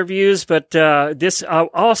 100 interviews, but this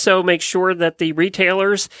also makes sure that the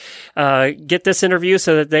retailers get this interview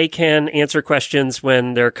so that they can answer questions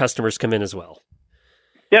when their customers come in as well.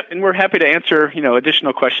 Yep, and we're happy to answer,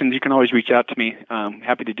 additional questions. You can always reach out to me.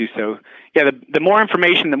 Happy to do so. Yeah, the more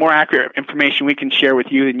information, the more accurate information we can share with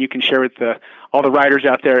you and you can share with all the riders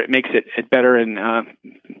out there, it makes it better, and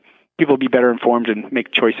people will be better informed and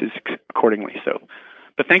make choices accordingly. So,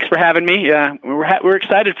 but thanks for having me. We're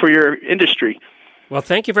excited for your industry. Well,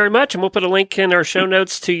 thank you very much, and we'll put a link in our show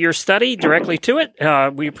notes to your study directly to it.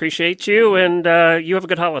 We appreciate you, and you have a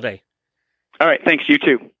good holiday. All right, thanks. You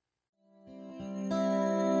too.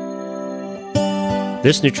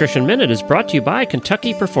 This Nutrition Minute is brought to you by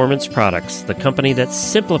Kentucky Performance Products, the company that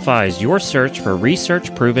simplifies your search for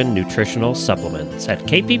research-proven nutritional supplements at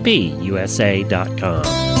kppusa.com.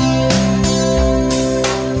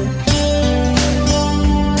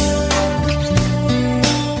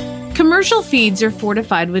 Commercial feeds are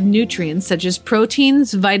fortified with nutrients such as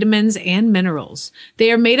proteins, vitamins, and minerals.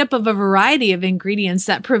 They are made up of a variety of ingredients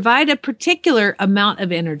that provide a particular amount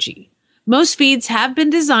of energy. Most feeds have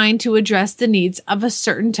been designed to address the needs of a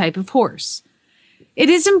certain type of horse.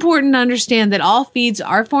 It is important to understand that all feeds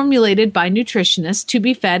are formulated by nutritionists to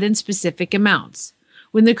be fed in specific amounts.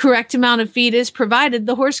 When the correct amount of feed is provided,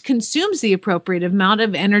 the horse consumes the appropriate amount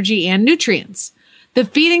of energy and nutrients. The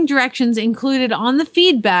feeding directions included on the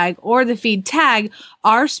feed bag or the feed tag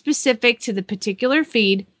are specific to the particular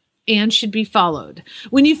feed and should be followed.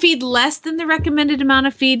 When you feed less than the recommended amount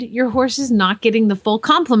of feed, your horse is not getting the full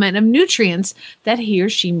complement of nutrients that he or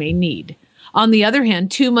she may need. On the other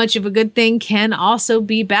hand, too much of a good thing can also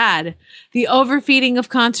be bad. The overfeeding of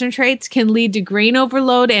concentrates can lead to grain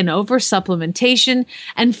overload and oversupplementation,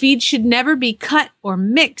 and feed should never be cut or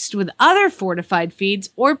mixed with other fortified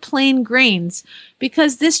feeds or plain grains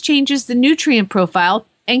because this changes the nutrient profile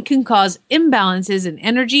and can cause imbalances in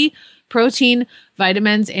energy, protein,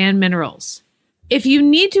 vitamins, and minerals. If you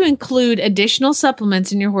need to include additional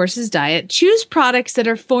supplements in your horse's diet, choose products that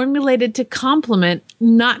are formulated to complement,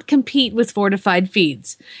 not compete with fortified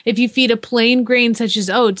feeds. If you feed a plain grain such as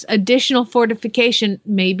oats, additional fortification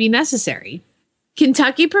may be necessary.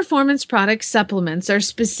 Kentucky Performance Products supplements are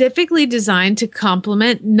specifically designed to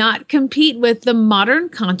complement, not compete with, the modern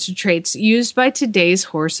concentrates used by today's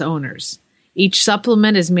horse owners. Each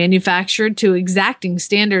supplement is manufactured to exacting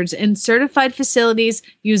standards in certified facilities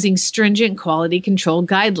using stringent quality control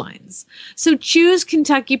guidelines. So choose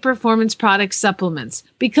Kentucky Performance Products supplements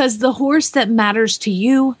because the horse that matters to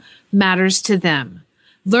you matters to them.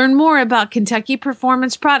 Learn more about Kentucky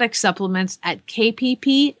Performance Product supplements at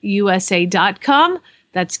kppusa.com.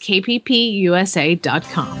 That's kppusa.com.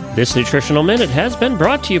 This Nutritional Minute has been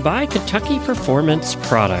brought to you by Kentucky Performance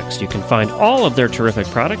Products. You can find all of their terrific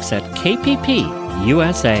products at kppusa.com.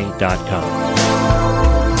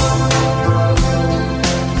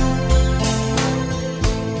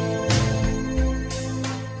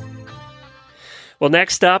 Well,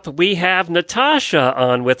 next up, we have Natasha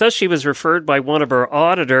on with us. She was referred by one of our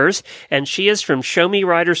auditors, and she is from Show Me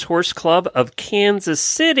Riders Horse Club of Kansas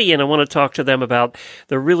City, and I want to talk to them about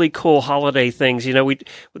the really cool holiday things. You know,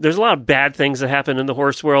 there's a lot of bad things that happen in the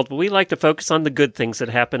horse world, but we like to focus on the good things that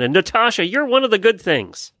happen. And Natasha, you're one of the good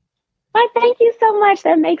things. Well, thank you so much.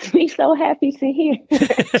 That makes me so happy to hear.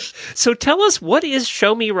 So tell us, what is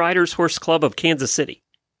Show Me Riders Horse Club of Kansas City?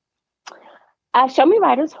 Show Me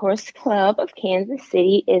Riders Horse Club of Kansas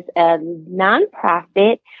City is a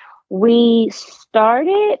nonprofit. We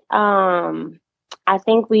started, I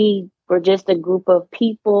think we were just a group of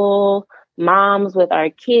people, moms with our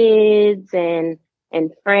kids and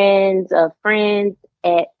friends of friends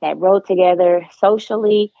that rode together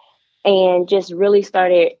socially and just really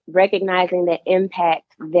started recognizing the impact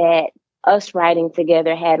that us riding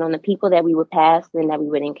together had on the people that we would pass and that we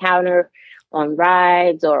would encounter on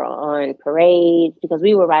rides or on parades, because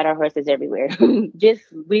we would ride our horses everywhere.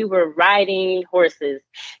 We were riding horses.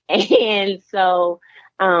 And so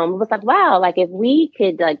it was like, wow, like if we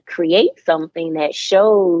could like create something that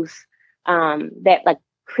shows that like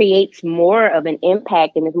creates more of an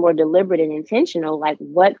impact and is more deliberate and intentional, like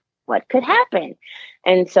what could happen?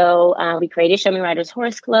 And so we created Show Me Riders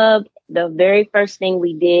Horse Club. The very first thing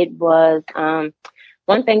we did was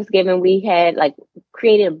one Thanksgiving, we had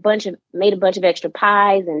made a bunch of extra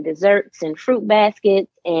pies and desserts and fruit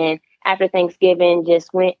baskets. And after Thanksgiving,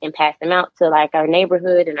 just went and passed them out to like our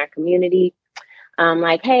neighborhood and our community.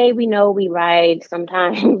 Like, hey, we know we ride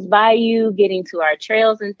sometimes by you, getting to our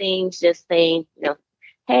trails and things, just saying,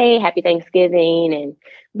 hey, happy Thanksgiving and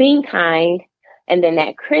being kind. And then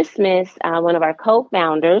that Christmas, one of our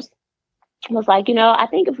co-founders was like, I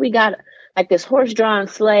think if we got like this horse-drawn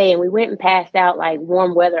sleigh and we went and passed out like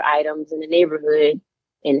warm weather items in the neighborhood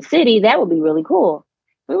in the city, that would be really cool.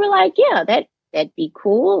 We were like, yeah, that'd be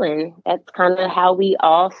cool. And that's kind of how we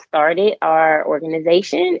all started our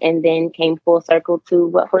organization and then came full circle to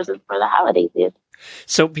what Horses for the Holidays is.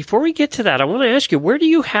 So before we get to that, I want to ask you, where do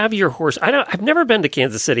you have your horse? I've never been to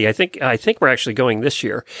Kansas City. I think we're actually going this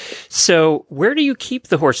year. So where do you keep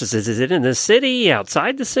the horses? Is it in the city,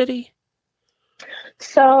 outside the city?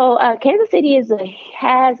 So Kansas City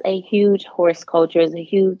has a huge horse culture. It's a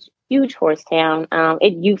huge horse town.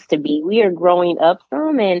 It used to be. We are growing up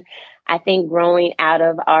some, and I think growing out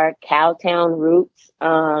of our cow town roots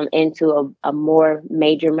into a more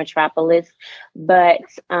major metropolis. But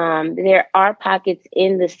there are pockets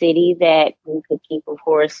in the city that we could keep a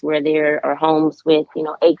horse where there are homes with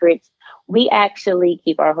acreage. We actually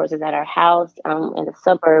keep our horses at our house in a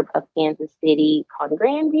suburb of Kansas City called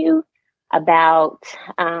Grandview. About,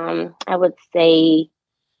 I would say,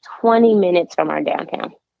 20 minutes from our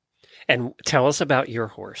downtown. And tell us about your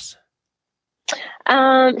horse.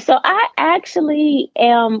 So I actually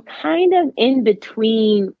am kind of in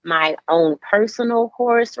between my own personal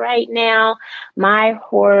horse right now. My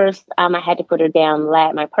horse, I had to put her down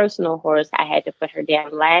my personal horse, I had to put her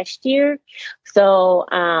down last year. So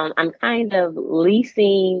I'm kind of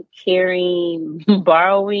leasing, carrying,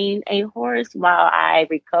 borrowing a horse while I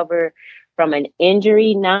recover from an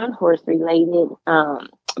injury, non-horse related.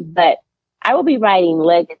 But I will be riding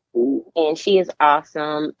Legacy, and she is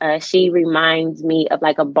awesome. She reminds me of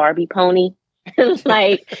like a Barbie pony,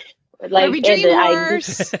 like Barbie dream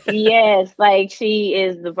horse. Yes, like she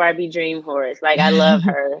is the Barbie dream horse. Like I love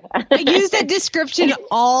her. I use that description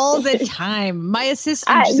all the time. My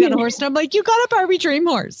assistant just got a horse, and I'm like, "You got a Barbie dream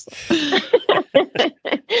horse."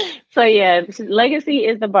 So yeah, Legacy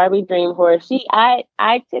is the Barbie dream horse. I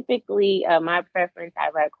typically my preference, I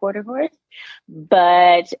ride quarter horse,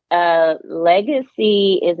 but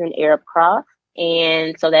Legacy is an Arab cross.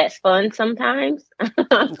 And so that's fun sometimes.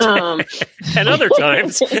 And other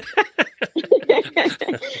times.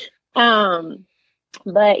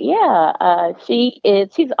 But yeah,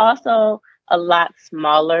 she's also a lot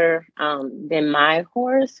smaller than my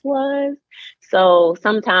horse was. So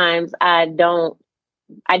sometimes I don't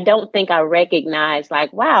I don't think I recognized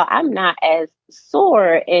like, wow, I'm not as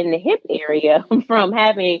sore in the hip area from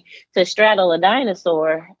having to straddle a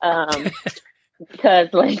dinosaur.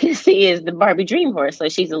 Because Legacy is the Barbie dream horse, so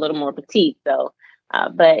she's a little more petite. So,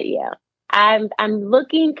 but yeah, I'm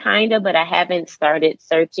looking kind of, but I haven't started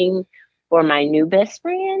searching for my new best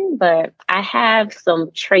friend. But I have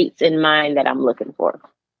some traits in mind that I'm looking for.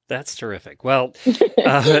 That's terrific. Well,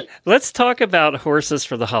 let's talk about horses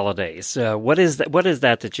for the holidays. What is that? What is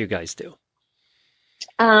that you guys do?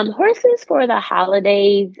 Horses for the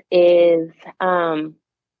holidays is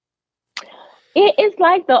it is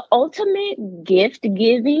like the ultimate gift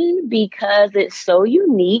giving because it's so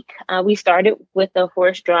unique. We started with a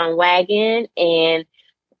horse-drawn wagon, and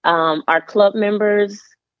our club members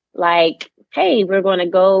like, hey, we're going to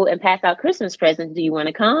go and pass out Christmas presents. Do you want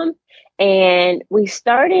to come? And we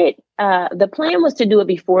started, the plan was to do it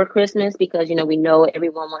before Christmas because, we know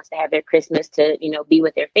everyone wants to have their Christmas to, be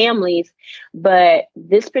with their families. But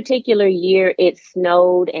this particular year, it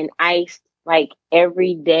snowed and iced like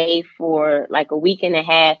every day for like a week and a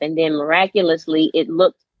half. And then miraculously, it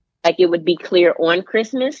looked like it would be clear on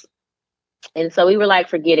Christmas. And so we were like,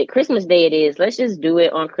 forget it. Christmas Day it is. Let's just do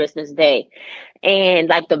it on Christmas Day. And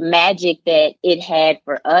like the magic that it had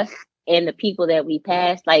for us and the people that we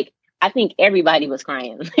passed, like, I think everybody was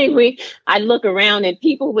crying. I look around and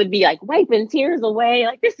people would be like wiping tears away.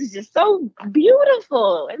 Like, this is just so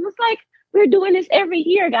beautiful. And it's like, we're doing this every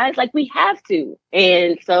year, guys. Like, we have to.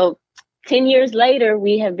 And so 10 years later,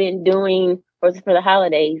 we have been doing Horses for the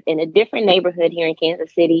Holidays in a different neighborhood here in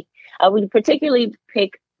Kansas City.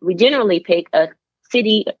 We generally pick a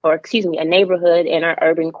neighborhood in our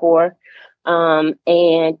urban core.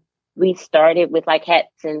 And we started with like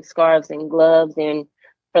hats and scarves and gloves and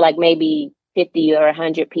for like maybe 50 or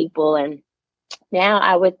 100 people. And now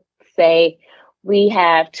I would say we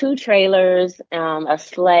have 2 trailers, a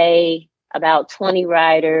sleigh, about 20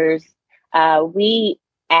 riders. We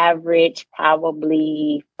average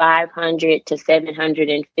probably 500 to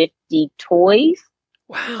 750 toys.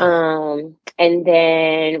 Wow. And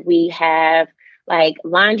then we have like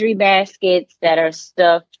laundry baskets that are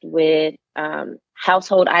stuffed with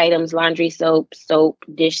household items, laundry soap,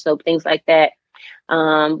 dish soap, things like that.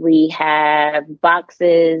 We have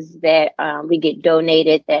boxes that we get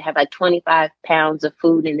donated that have like 25 pounds of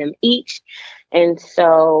food in them each. And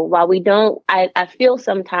so while I feel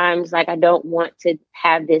sometimes like I don't want to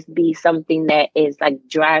have this be something that is like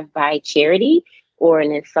drive-by charity or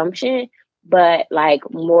an assumption, but like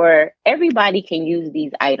more, everybody can use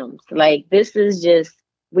these items. Like, this is just,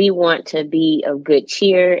 we want to be of good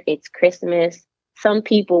cheer. It's Christmas. Some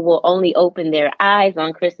people will only open their eyes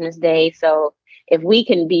on Christmas Day. So if we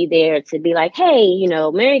can be there to be like, hey,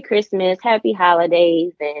 Merry Christmas, Happy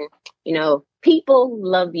Holidays, and, people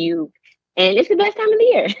love you. And it's the best time of the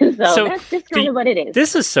year. So that's just kind of what it is.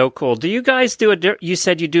 This is so cool. Do you guys you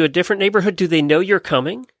said you do a different neighborhood. Do they know you're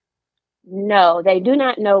coming? No, they do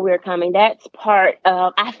not know we're coming. That's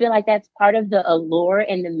I feel like that's part of the allure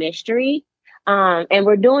and the mystery. And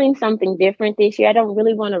we're doing something different this year. I don't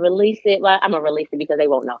really want to release it. Well, I'm going to release it because they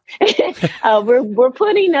won't know. We're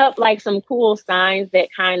putting up like some cool signs that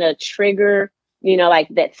kind of trigger, like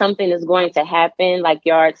that something is going to happen, like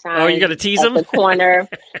yard signs. Oh, you're going to tease them? The corner.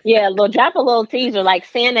 Yeah, drop a little teaser like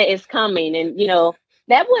Santa is coming. And,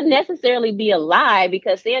 that wouldn't necessarily be a lie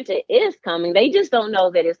because Santa is coming. They just don't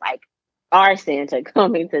know that it's like our Santa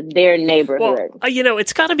coming to their neighborhood. Well,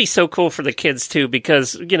 it's got to be so cool for the kids too,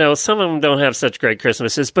 because, some of them don't have such great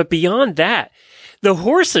Christmases, but beyond that, the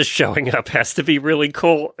horses showing up has to be really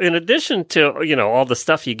cool. In addition to, all the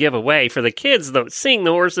stuff you give away for the kids, seeing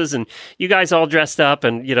the horses and you guys all dressed up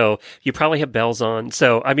and, you probably have bells on.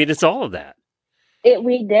 So, I mean, it's all of that.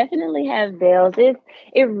 We definitely have bells.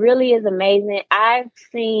 It really is amazing. I've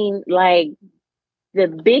seen like the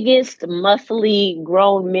biggest muscly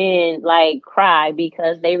grown men like cry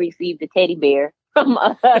because they received a teddy bear from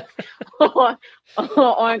us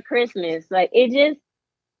on Christmas. Like, it just,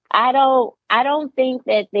 I don't think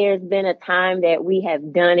that there's been a time that we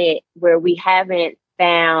have done it where we haven't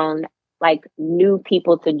found like new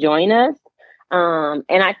people to join us. And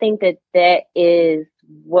I think that is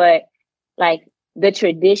what, like, the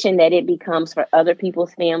tradition that it becomes for other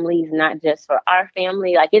people's families, not just for our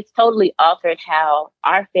family. Like, it's totally altered how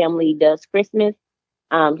our family does Christmas,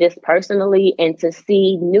 just personally, and to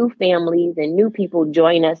see new families and new people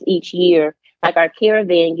join us each year. Like, our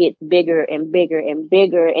caravan gets bigger and bigger and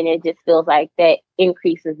bigger, and it just feels like that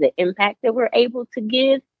increases the impact that we're able to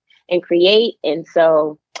give and create. And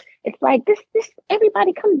so it's like this,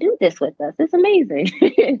 everybody come do this with us. It's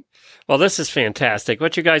amazing. Well, this is fantastic.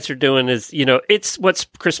 What you guys are doing is, it's what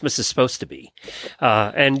Christmas is supposed to be.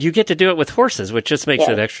 And you get to do it with horses, which just makes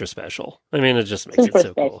it extra special. I mean, it just makes Super it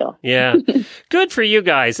so special. cool. Yeah. Good for you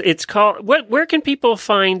guys. It's called, where can people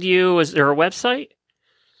find you? Is there a website?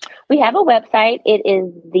 We have a website. It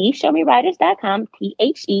is theshowmeriders.com,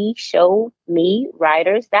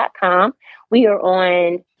 theshowmeriders.com. We are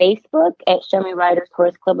on Facebook at Show Me Riders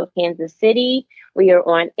Horse Club of Kansas City. We are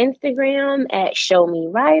on Instagram at Show Me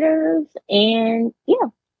Riders. And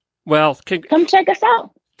well, come check us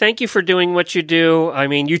out. Thank you for doing what you do. I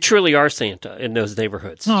mean, you truly are Santa in those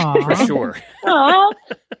neighborhoods. Aww. For sure.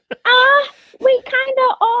 We kind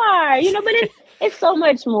of are, but it's so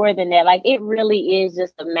much more than that. Like, it really is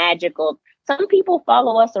just a magical. Some people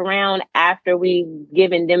follow us around after we've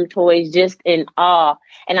given them toys just in awe.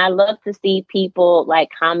 And I love to see people like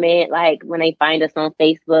comment, like when they find us on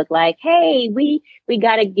Facebook, like, hey, we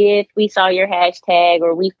got a gift. We saw your hashtag,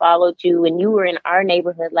 or we followed you and you were in our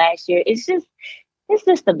neighborhood last year. It's just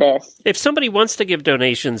the best. If somebody wants to give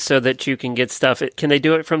donations so that you can get stuff, can they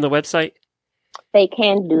do it from the website? They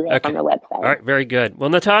can do that on the website. All right, very good. Well,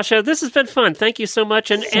 Natasha, this has been fun. Thank you so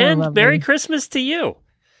much, and Merry Christmas to you.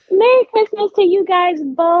 Merry Christmas to you guys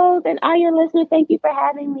both, and all your listeners. Thank you for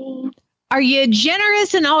having me. Are you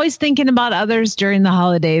generous and always thinking about others during the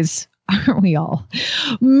holidays? Aren't we all?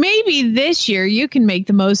 Maybe this year you can make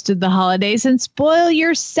the most of the holidays and spoil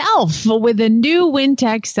yourself with a new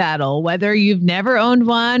Wintec saddle. Whether you've never owned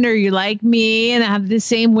one or you're like me and have the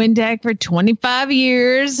same Wintec for 25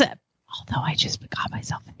 years, although I just got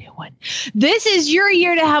myself a new one. This is your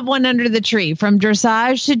year to have one under the tree. From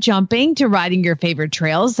dressage to jumping to riding your favorite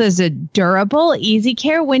trails, there's a durable, easy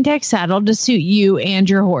care Wintec saddle to suit you and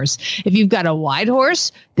your horse. If you've got a wide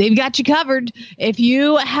horse, they've got you covered. If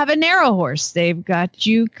you have a narrow horse, they've got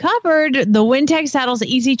you covered. The Wintec saddle's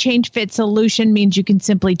easy change fit solution means you can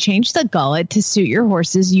simply change the gullet to suit your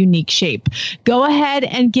horse's unique shape. Go ahead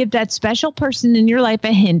and give that special person in your life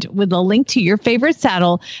a hint with a link to your favorite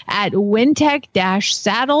saddle at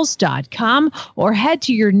wintec-saddles.com, or head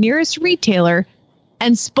to your nearest retailer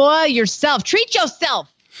and spoil yourself. Treat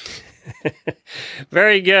yourself.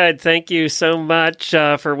 Very good. Thank you so much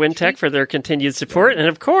for Wintec for their continued support. And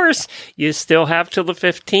of course, you still have till the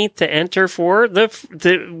 15th to enter for the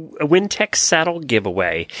Wintec saddle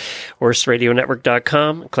giveaway.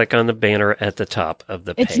 HorseRadioNetwork.com. Click on the banner at the top of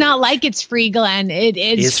the page. It's not like it's free, Glenn. It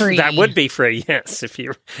is free. That would be free, yes, if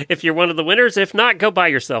you're one of the winners. If not, go buy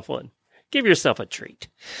yourself one. Give yourself a treat.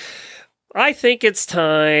 I think it's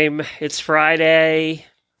time. It's Friday.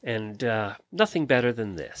 And nothing better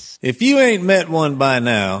than this. If you ain't met one by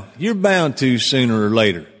now, you're bound to sooner or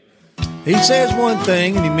later. He says one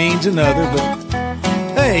thing and he means another, but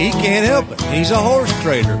hey, he can't help it. He's a horse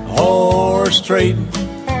trader. Horse trading.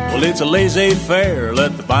 Well, it's a laissez-faire.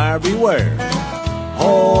 Let the buyer beware.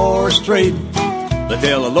 Horse trading. They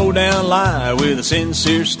tell a low-down lie with a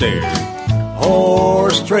sincere stare.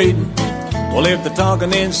 Horse trading. Well, if they're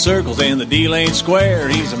talking in circles and the deal ain't square,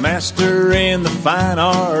 he's a master in the fine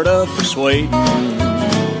art of persuading.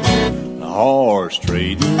 Horse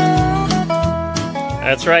trading.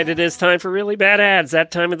 That's right. It is time for really bad ads.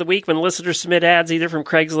 That time of the week when listeners submit ads either from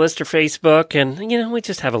Craigslist or Facebook. And, we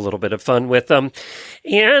just have a little bit of fun with them.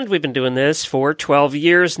 And we've been doing this for 12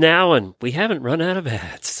 years now, and we haven't run out of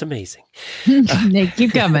ads. It's amazing. They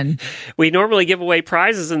keep coming. We normally give away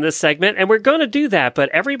prizes in this segment, and we're going to do that. But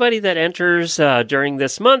everybody that enters during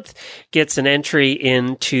this month gets an entry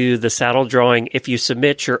into the saddle drawing. If you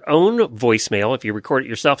submit your own voicemail, if you record it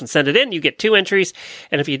yourself and send it in, you get 2 entries.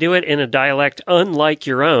 And if you do it in a dialect unlike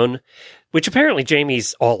your own, which apparently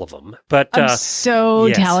Jamie's all of them, but I'm so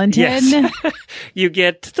talented. Yes. You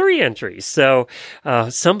get 3 entries. So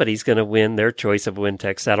somebody's going to win their choice of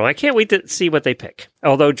Wintec saddle. I can't wait to see what they pick.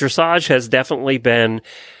 Although dressage has definitely been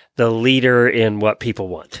the leader in what people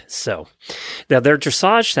want. So now their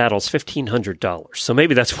dressage saddle's $1,500. So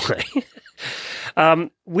maybe that's why.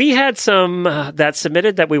 We had some that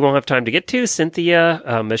submitted that we won't have time to get to.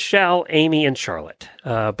 Cynthia, Michelle, Amy, and Charlotte.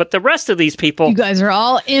 But the rest of these people... You guys are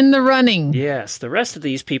all in the running. Yes, the rest of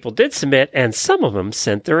these people did submit, and some of them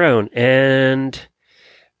sent their own. And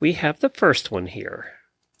we have the first one here.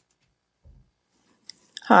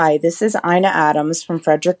 Hi, this is Ina Adams from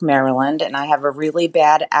Frederick, Maryland, and I have a really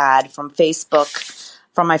bad ad from Facebook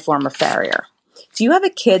from my former farrier. Do you have a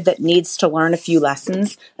kid that needs to learn a few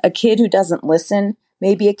lessons? A kid who doesn't listen?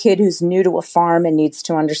 Maybe a kid who's new to a farm and needs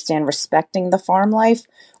to understand respecting the farm life?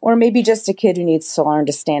 Or maybe just a kid who needs to learn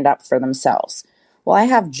to stand up for themselves? Well, I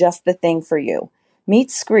have just the thing for you.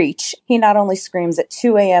 Meet Screech. He not only screams at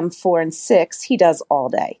 2 a.m., 4, and 6, he does all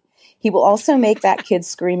day. He will also make that kid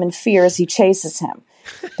scream in fear as he chases him.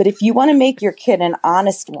 But if you want to make your kid an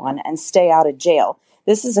honest one and stay out of jail,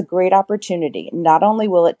 this is a great opportunity. Not only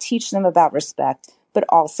will it teach them about respect, but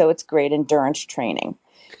also it's great endurance training.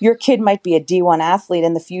 Your kid might be a D1 athlete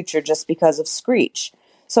in the future just because of Screech.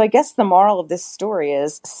 So I guess the moral of this story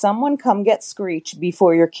is someone come get Screech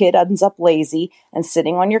before your kid ends up lazy and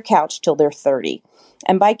sitting on your couch till they're 30.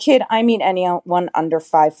 And by kid, I mean anyone under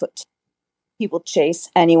 5'2". He will chase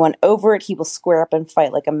anyone over it. He will square up and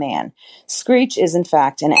fight like a man. Screech is, in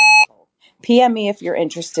fact, an asshole. PM me if you're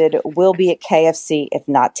interested. We'll be at KFC if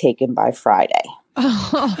not taken by Friday.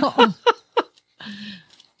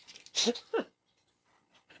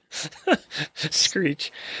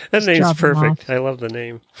 Screech. That name's perfect. I love the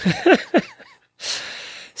name.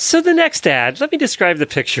 So the next ad, let me describe the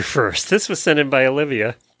picture first. This was sent in by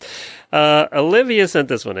Olivia. Olivia sent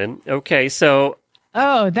this one in. Okay, so...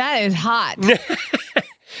 Oh, that is hot.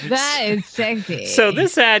 That is sexy. So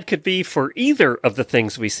this ad could be for either of the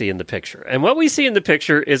things we see in the picture. And what we see in the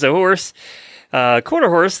picture is a horse, quarter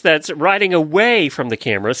horse, that's riding away from the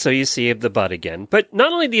camera, so you see the butt again. But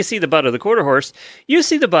not only do you see the butt of the quarter horse, you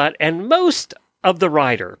see the butt and most of the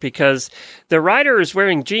rider, because the rider is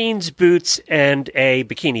wearing jeans, boots, and a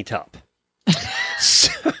bikini top.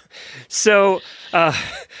 So, by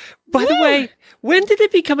the way... When did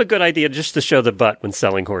it become a good idea just to show the butt when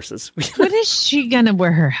selling horses? When is she going to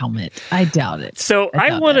wear her helmet? I doubt it. So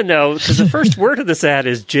I want to know, because the first word of this ad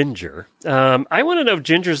is Ginger. I want to know if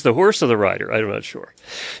Ginger's the horse or the rider. I'm not sure.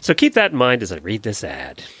 So keep that in mind as I read this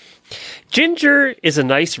ad. Ginger is a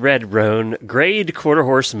nice red roan grade quarter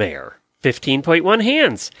horse mare. 15.1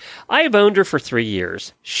 hands. I have owned her for 3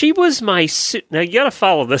 years. She was my... Now, you got to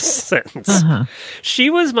follow this sentence. She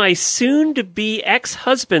was my soon-to-be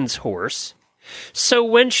ex-husband's horse. So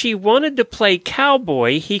when she wanted to play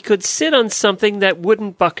cowboy, he could sit on something that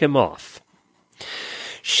wouldn't buck him off.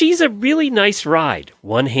 She's a really nice ride.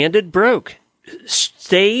 One-handed broke.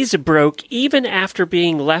 Stays broke even after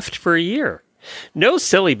being left for a year. No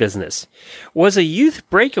silly business. Was a youth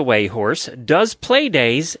breakaway horse, does play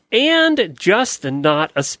days, and just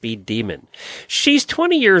not a speed demon. She's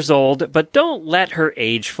 20 years old, but don't let her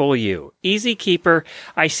age fool you. Easy keeper.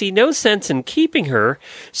 I see no sense in keeping her,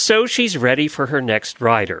 so she's ready for her next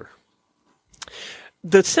rider.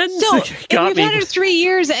 The sentence that got you've me... had her 3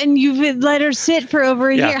 years, and you've let her sit for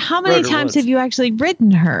over a year. How many times have you actually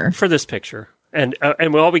ridden her? For this picture. And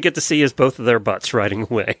all we get to see is both of their butts riding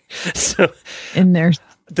away. So, in there,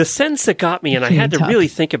 the sentence that got me, and I had to really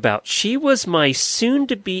think about, she was my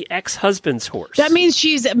soon-to-be ex-husband's horse. That means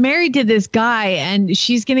she's married to this guy, and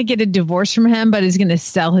she's going to get a divorce from him, but is going to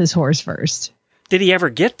sell his horse first. Did he ever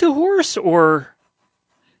get the horse, or?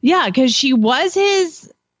 Yeah, because she was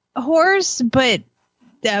his horse, but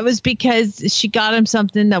that was because she got him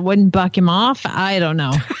something that wouldn't buck him off. I don't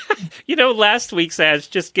know. Last week's ads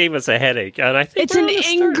just gave us a headache, and I think it's an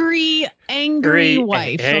angry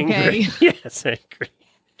wife. Okay, yes, angry.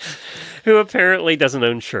 Who apparently doesn't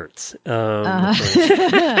own shirts.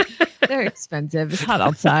 They're expensive. It's hot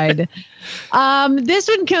outside. This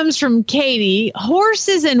one comes from Katie.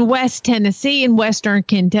 Horses in West Tennessee and Western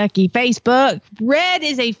Kentucky. Facebook. Red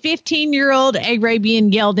is a 15-year-old Arabian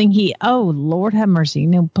gelding. Oh, Lord have mercy.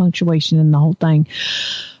 No punctuation in the whole thing.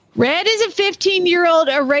 Red is a 15-year-old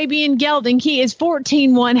Arabian gelding. He is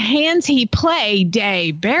 14-1 hands. He play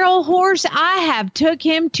day. Barrel horse. I have took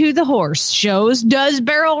him to the horse shows. Does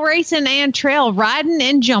barrel racing and trail riding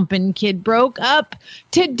and jumping. Kid broke up.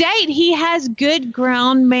 To date, he has good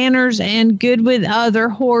ground manners and good with other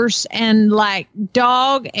horse and like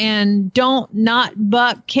dog and don't not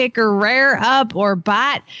buck, kick or rear up or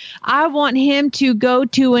bite. I want him to go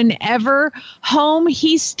to an ever home.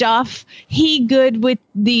 He stuff. He good with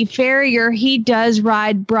the farrier. He does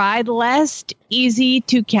ride bridleless, easy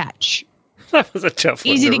to catch. That was a tough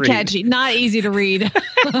one. Easy to catch, not easy to read.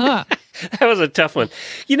 That was a tough one.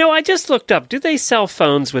 I just looked up. Do they sell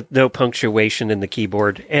phones with no punctuation in the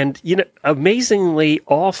keyboard? And, amazingly,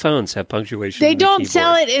 all phones have punctuation They in the don't keyboard.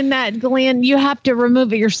 sell it in that, Glenn. You have to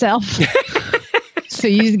remove it yourself. So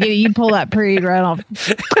you pull that period right off.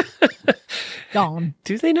 Gone.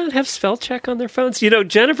 Do they not have spell check on their phones?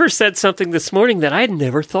 Jennifer said something this morning that I had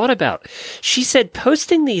never thought about. She said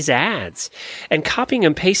posting these ads and copying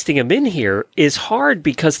and pasting them in here is hard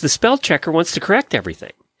because the spell checker wants to correct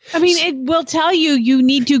everything. I mean, it will tell you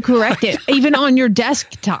need to correct it, even on your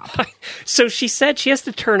desktop. So she said she has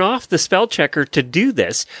to turn off the spell checker to do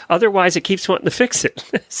this. Otherwise, it keeps wanting to fix it.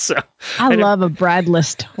 I love a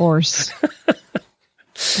bridleless horse.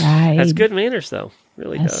 That's good manners, though.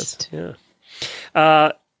 Really does.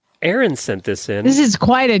 Yeah. Aaron sent this in. This is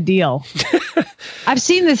quite a deal. I've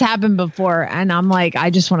seen this happen before, and I'm like, I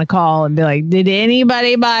just want to call and be like, did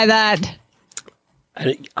anybody buy that?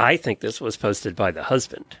 I think this was posted by the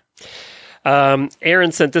husband.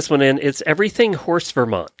 Aaron sent this one in. It's Everything Horse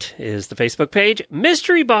Vermont is the Facebook page.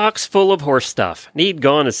 Mystery box full of horse stuff. Need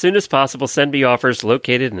gone as soon as possible. Send me offers.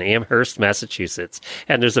 Located in Amherst, Massachusetts.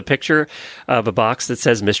 And there's a picture of a box that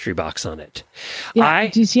says mystery box on it. Yeah.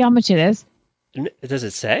 Do you see how much it is? Does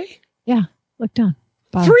it say? Yeah. Look down.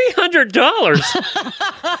 $300.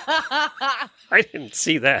 I didn't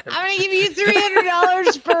see that. I'm going to give you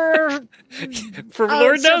 $300 for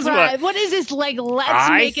Lord knows what. What is this? Like, let's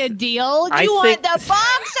make a deal? Do you want the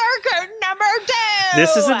box or curtain number 2?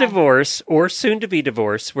 This is a divorce or soon to be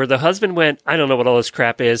divorce where the husband went, I don't know what all this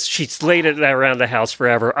crap is. She's laid it around the house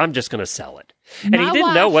forever. I'm just going to sell it. And he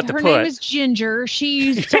didn't know what to put. Her name is Ginger.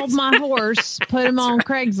 She sold my horse, put him on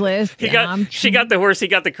Craigslist. She got the horse, he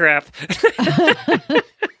got the crap.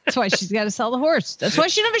 That's why she's got to sell the horse. That's why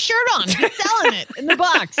she didn't have a shirt on. He's selling it in the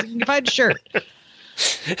box. You can find a shirt.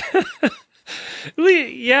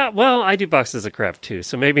 Yeah, well, I do boxes of crap too,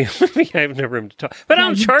 so maybe I have no room to talk. But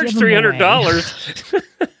I'm charged $300.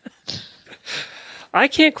 I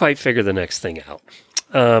can't quite figure the next thing out.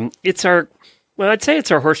 I'd say it's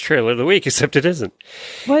our horse trailer of the week, except it isn't.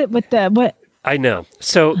 What? I know.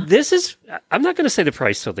 So this is, I'm not going to say the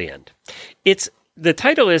price till the end. The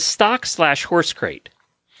title is Stock/Horse Crate.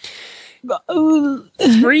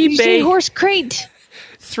 3-bay horse crate.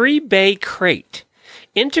 3-bay crate.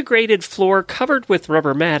 Integrated floor covered with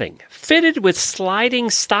rubber matting. Fitted with sliding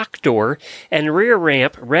stock door and rear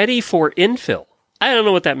ramp ready for infill. I don't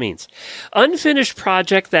know what that means. Unfinished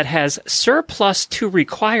project that has surplus to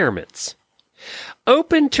requirements.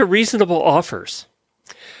 Open to reasonable offers.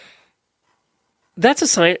 That's a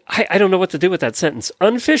sign. I don't know what to do with that sentence.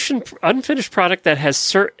 Unfinished product that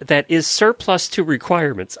that is surplus to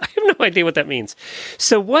requirements. I have no idea what that means.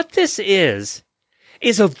 So what this is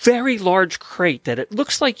a very large crate that it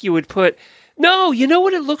looks like you would put. No, you know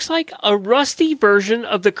what it looks like? A rusty version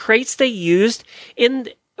of the crates they used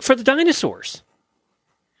for the dinosaurs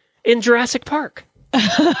in Jurassic Park.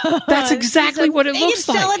 That's exactly what it looks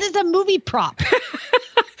like. They can sell it as a movie prop.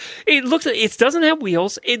 It doesn't have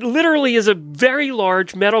wheels. It literally is a very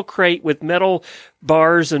large metal crate with metal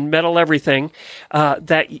bars and metal everything,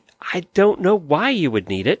 that I don't know why you would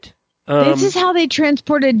need it. This is how they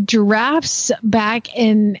transported giraffes back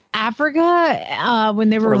in Africa when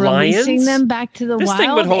they were releasing them back to the wild. This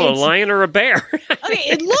thing would hold a lion or a bear. Okay,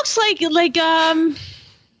 it looks like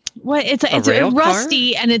it's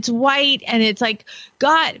rusty and it's white and it's like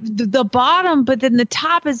got the bottom, but then the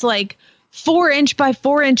top is like 4-inch by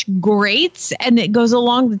 4-inch grates, and it goes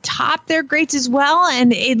along the top there grates as well.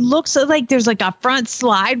 And it looks like there's like a front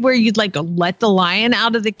slide where you'd like let the lion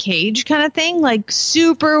out of the cage kind of thing. Like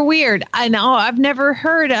super weird. I know I've never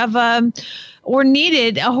heard of or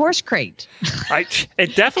needed a horse crate.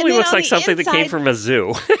 It definitely looks like something that came from a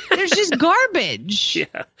zoo. There's just garbage.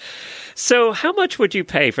 Yeah. So how much would you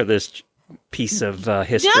pay for this piece of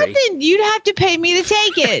history? Nothing. You'd have to pay me to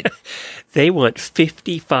take it. They want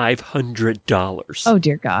 $5,500. Oh,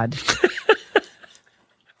 dear God.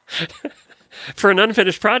 For an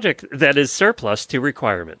unfinished project that is surplus to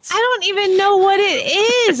requirements. I don't even know what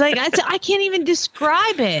it is. Like I can't even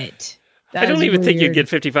describe it. I don't even think you'd get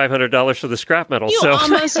 $5,500 for the scrap metal. You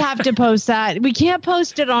almost have to post that. We can't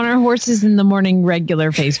post it on our Horses in the Morning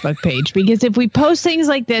regular Facebook page, because if we post things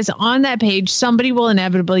like this on that page, somebody will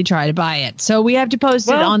inevitably try to buy it. So we have to post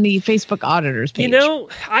it on the Facebook auditors page. You know,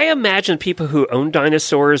 I imagine people who own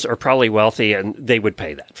dinosaurs are probably wealthy and they would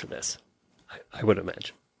pay that for this. I would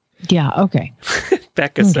imagine. Yeah, okay.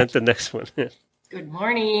 Becca sent the next one. Good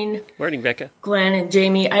morning. Morning, Becca. Glenn and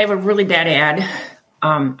Jamie, I have a really bad ad.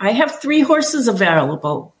 I have 3 horses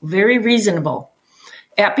available, very reasonable.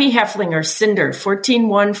 Appy Hefflinger, Cinder,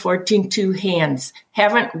 14-1, 14-2 hands.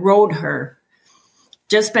 Haven't rode her.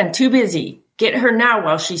 Just been too busy. Get her now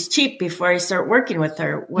while she's cheap before I start working with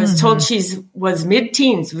her. Was told was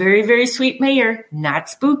mid-teens. Very, very sweet mare. Not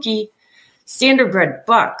spooky. Standardbred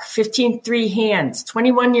buck, 15-3 hands,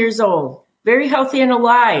 21 years old. Very healthy and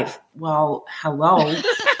alive. Well, hello.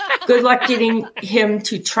 Good luck getting him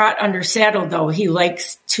to trot under saddle, though. He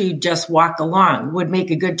likes to just walk along. Would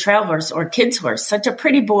make a good trail horse or kid's horse. Such a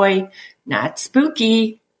pretty boy. Not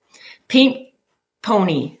spooky. Paint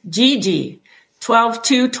pony. Gigi.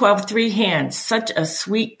 12-2, 12-3 hands. Such a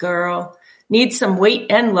sweet girl. Needs some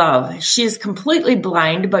weight and love. She is completely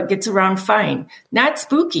blind, but gets around fine. Not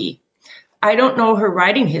spooky. I don't know her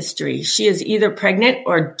riding history. She is either pregnant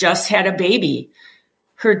or just had a baby.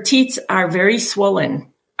 Her teats are very swollen.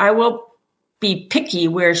 I will be picky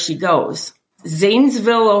where she goes.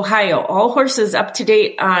 Zanesville, Ohio. All horses up to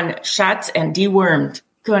date on shots and dewormed.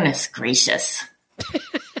 Goodness gracious.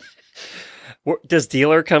 Does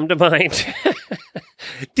dealer come to mind?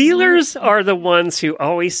 Dealers are the ones who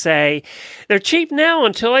always say, they're cheap now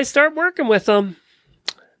until I start working with them.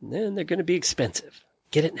 And then they're going to be expensive.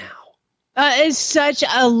 Get it now. It's such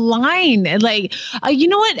a line. Like, you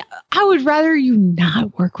know what? I would rather you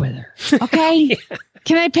not work with her. Okay? Yeah.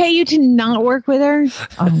 Can I pay you to not work with her?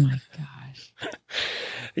 Oh, my gosh.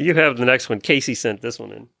 You have the next one. Casey sent this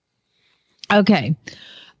one in. Okay.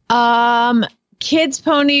 Kids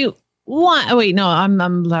Pony. One. Oh, wait, no,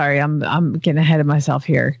 I'm sorry. I'm getting ahead of myself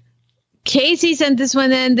here. Casey sent this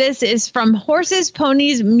one in. This is from Horses,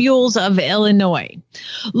 Ponies, Mules of Illinois.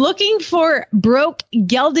 Looking for broke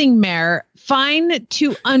gelding mare, fine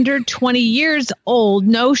to under 20 years old,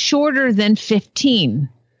 no shorter than 15.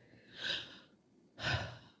 What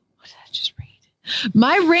did I just read?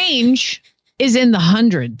 My range is in the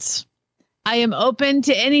hundreds. I am open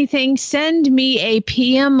to anything. Send me a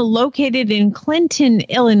PM located in Clinton,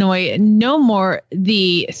 Illinois, no more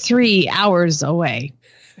the 3 hours away.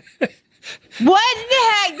 What the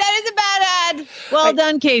heck? That is a bad ad. Well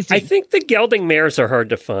done, Casey. I think the gelding mares are hard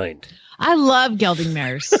to find. I love gelding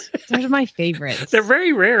mares. Those are my favorites. They're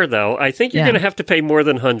very rare, though. I think you're going to have to pay more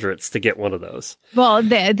than hundreds to get one of those. Well,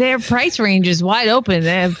 their price range is wide open.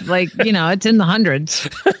 They have, it's in the hundreds,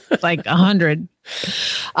 like 100.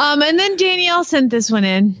 And then Danielle sent this one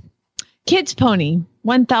in. Kids Pony,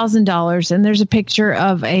 $1,000. And there's a picture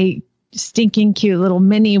of a stinking cute little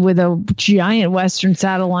mini with a giant Western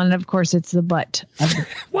saddle on it. Of course, it's the butt.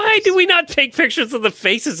 Why do we not take pictures of the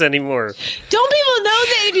faces anymore? Don't people know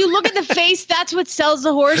that if you look at the face, that's what sells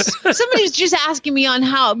the horse? Somebody was just asking me on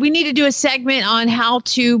how we need to do a segment on how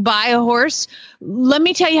to buy a horse. Let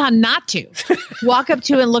me tell you how not to. Walk up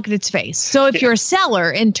to it and look at its face. So if you're a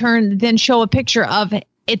seller, in turn, then show a picture of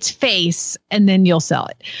its face, and then you'll sell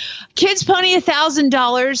it. Kids Pony,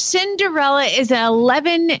 $1,000. Cinderella is an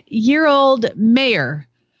 11-year-old mare.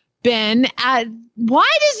 Ben, why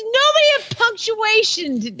does nobody have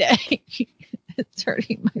punctuation today? It's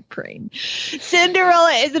hurting my brain.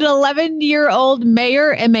 Cinderella is an 11-year-old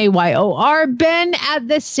mare, Mayor. Been at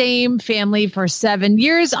the same family for 7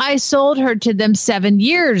 years. I sold her to them 7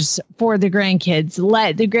 years for the grandkids.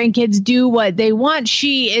 Let the grandkids do what they want.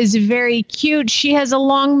 She is very cute. She has a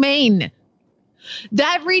long mane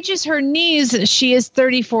that reaches her knees. She is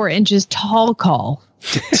 34 inches tall. Call.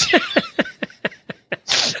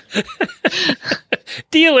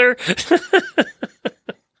 Dealer.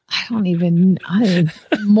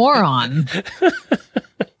 Moron.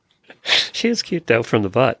 She is cute, though, from the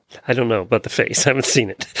butt. I don't know about the face. I haven't seen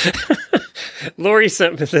it. Lori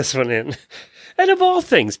sent me this one in. And of all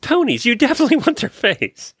things, ponies, you definitely want their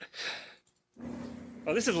face.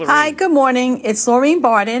 Oh, this is Lorraine. Hi, good morning. It's Lorraine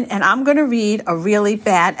Barden, and I'm going to read a really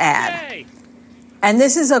bad ad. Yay! And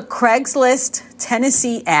this is a Craigslist,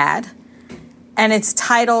 Tennessee ad, and it's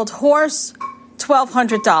titled Horse,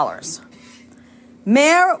 $1,200.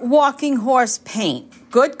 Mare walking horse paint,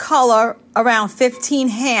 good color, around 15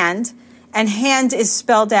 hand, and hand is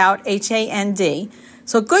spelled out HAND.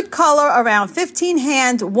 So good color, around 15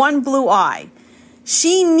 hand, 1 blue eye.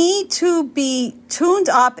 She need to be tuned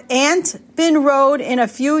up and been rode in a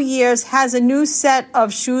few years, has a new set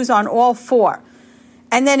of shoes on all 4.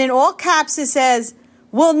 And then in all caps it says,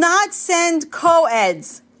 will not send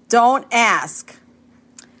co-eds, don't ask.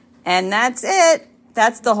 And that's it.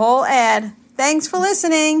 That's the whole ad. Thanks for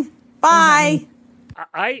listening. Bye.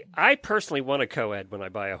 I personally want a co-ed when I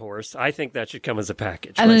buy a horse. I think that should come as a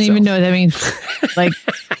package. I don't even know what that means. Like,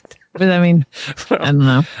 what does that mean? Well, I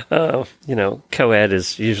don't know. Co-ed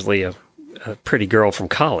is usually a pretty girl from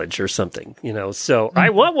college or something, So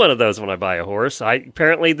I want one of those when I buy a horse.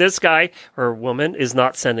 Apparently this guy or woman is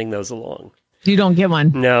not sending those along. You don't get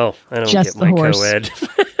one? No, I don't Just get my horse. co-ed.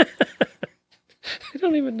 I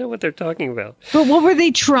don't even know what they're talking about. But what were they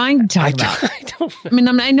trying to talk about? I don't know. I mean,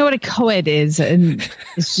 I know what a co-ed is, and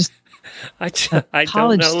it's just I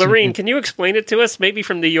don't know. Lorraine, can you explain it to us? Maybe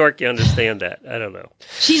from New York you understand that. I don't know.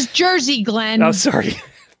 She's Jersey, Glenn. Oh, sorry.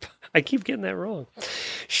 I keep getting that wrong.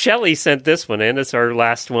 Shelley sent this one in. It's our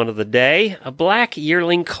last one of the day. A black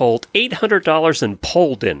yearling colt, $800 in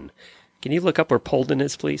Polden. Can you look up where Polden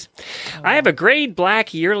is, please? I have a grade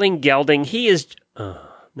black yearling gelding. He is...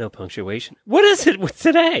 no punctuation. What is it with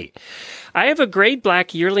today? I have a grade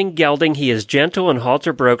black yearling gelding. He is gentle and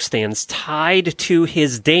halter broke, stands tied to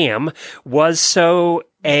his dam, was so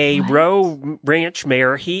a row ranch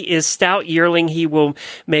mare. He is stout yearling. He will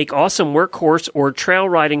make awesome workhorse or trail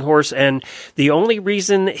riding horse. And the only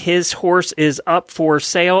reason his horse is up for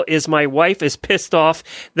sale is my wife is pissed off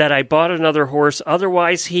that I bought another horse.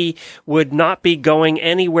 Otherwise, he would not be going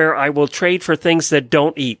anywhere. I will trade for things that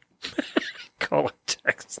don't eat. Call it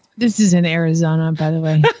text. This is in Arizona, by the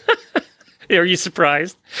way. Are you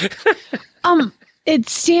surprised? It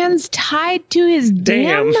stands tied to his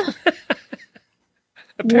dam.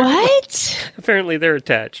 What? Apparently they're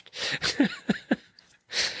attached.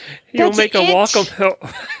 He'll make a walk of...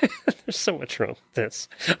 There's so much wrong with this.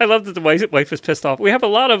 I love that the wife is pissed off. We have a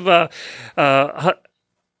lot of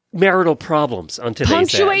marital problems on today's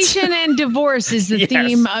Punctuation and divorce is the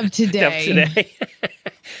theme of today.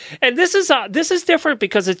 And this is different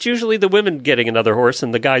because it's usually the women getting another horse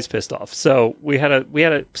and the guy's pissed off. So we had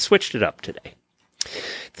to switched it up today.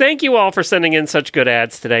 Thank you all for sending in such good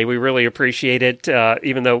ads today. We really appreciate it,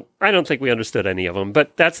 even though I don't think we understood any of them.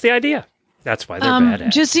 But that's the idea. That's why they're bad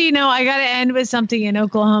ads. Just so you know, I got to end with something in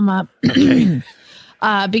Oklahoma. Okay.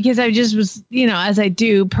 Because I just was, as I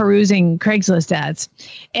do, perusing Craigslist ads.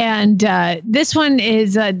 And this one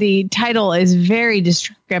is, the title is very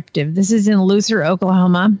descriptive. This is in Luther,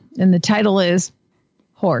 Oklahoma. And the title is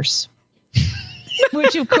Horse,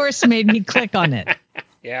 which of course made me click on it.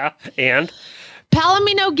 Yeah. And?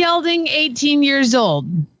 Palomino gelding, 18 years old.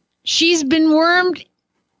 She's been wormed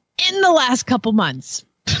in the last couple months.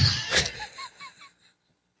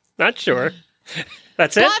 Not sure.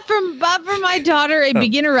 That's it? Bought for my daughter, a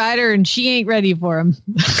beginner rider, and she ain't ready for him.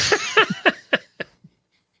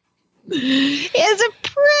 He has a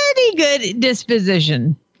pretty good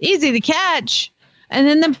disposition. Easy to catch.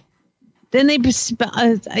 And then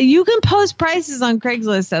you can post prices on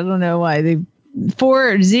Craigslist. I don't know why. They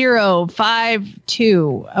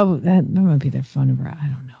 4052. Oh, that might be their phone number.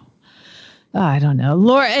 I don't know.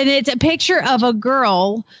 Laura, and it's a picture of a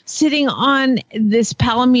girl sitting on this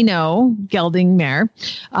Palomino gelding mare,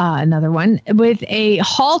 another one, with a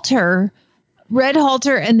halter, red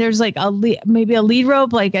halter, and there's like maybe a lead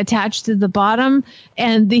rope like attached to the bottom,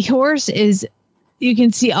 and the horse you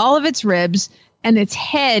can see all of its ribs, and its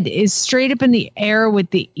head is straight up in the air with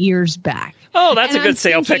the ears back. Oh, that's a good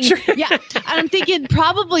sale picture. Yeah. I'm thinking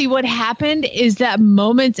probably what happened is that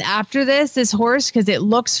moments after this horse, because it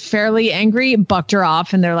looks fairly angry, bucked her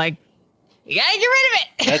off, and they're like, you gotta get rid of it.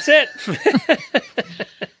 That's it.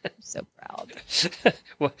 I'm so proud.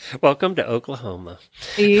 Welcome to Oklahoma.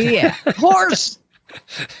 Yeah. Horse.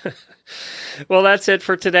 Well, that's it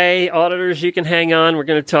for today. Auditors, you can hang on. We're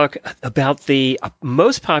going to talk about the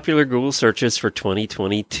most popular Google searches for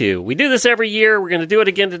 2022. We do this every year. We're going to do it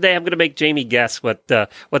again today. I'm going to make Jamie guess what the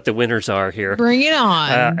winners are here. Bring it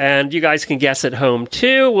on. And you guys can guess at home,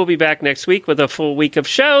 too. We'll be back next week with a full week of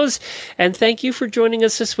shows. And thank you for joining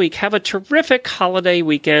us this week. Have a terrific holiday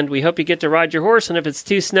weekend. We hope you get to ride your horse. And if it's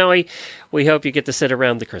too snowy, we hope you get to sit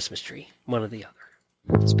around the Christmas tree, one or the other.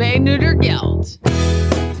 Spay, neuter, geld.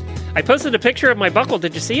 I posted a picture of my buckle.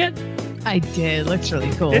 Did you see it? I did. It looks really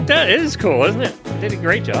cool. It does. It is cool, isn't it? Did a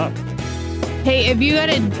great job. Hey, if you got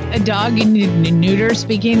a dog you need to neuter,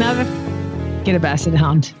 speaking of, get a basset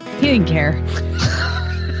hound. He didn't care.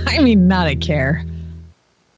 I mean, not a care.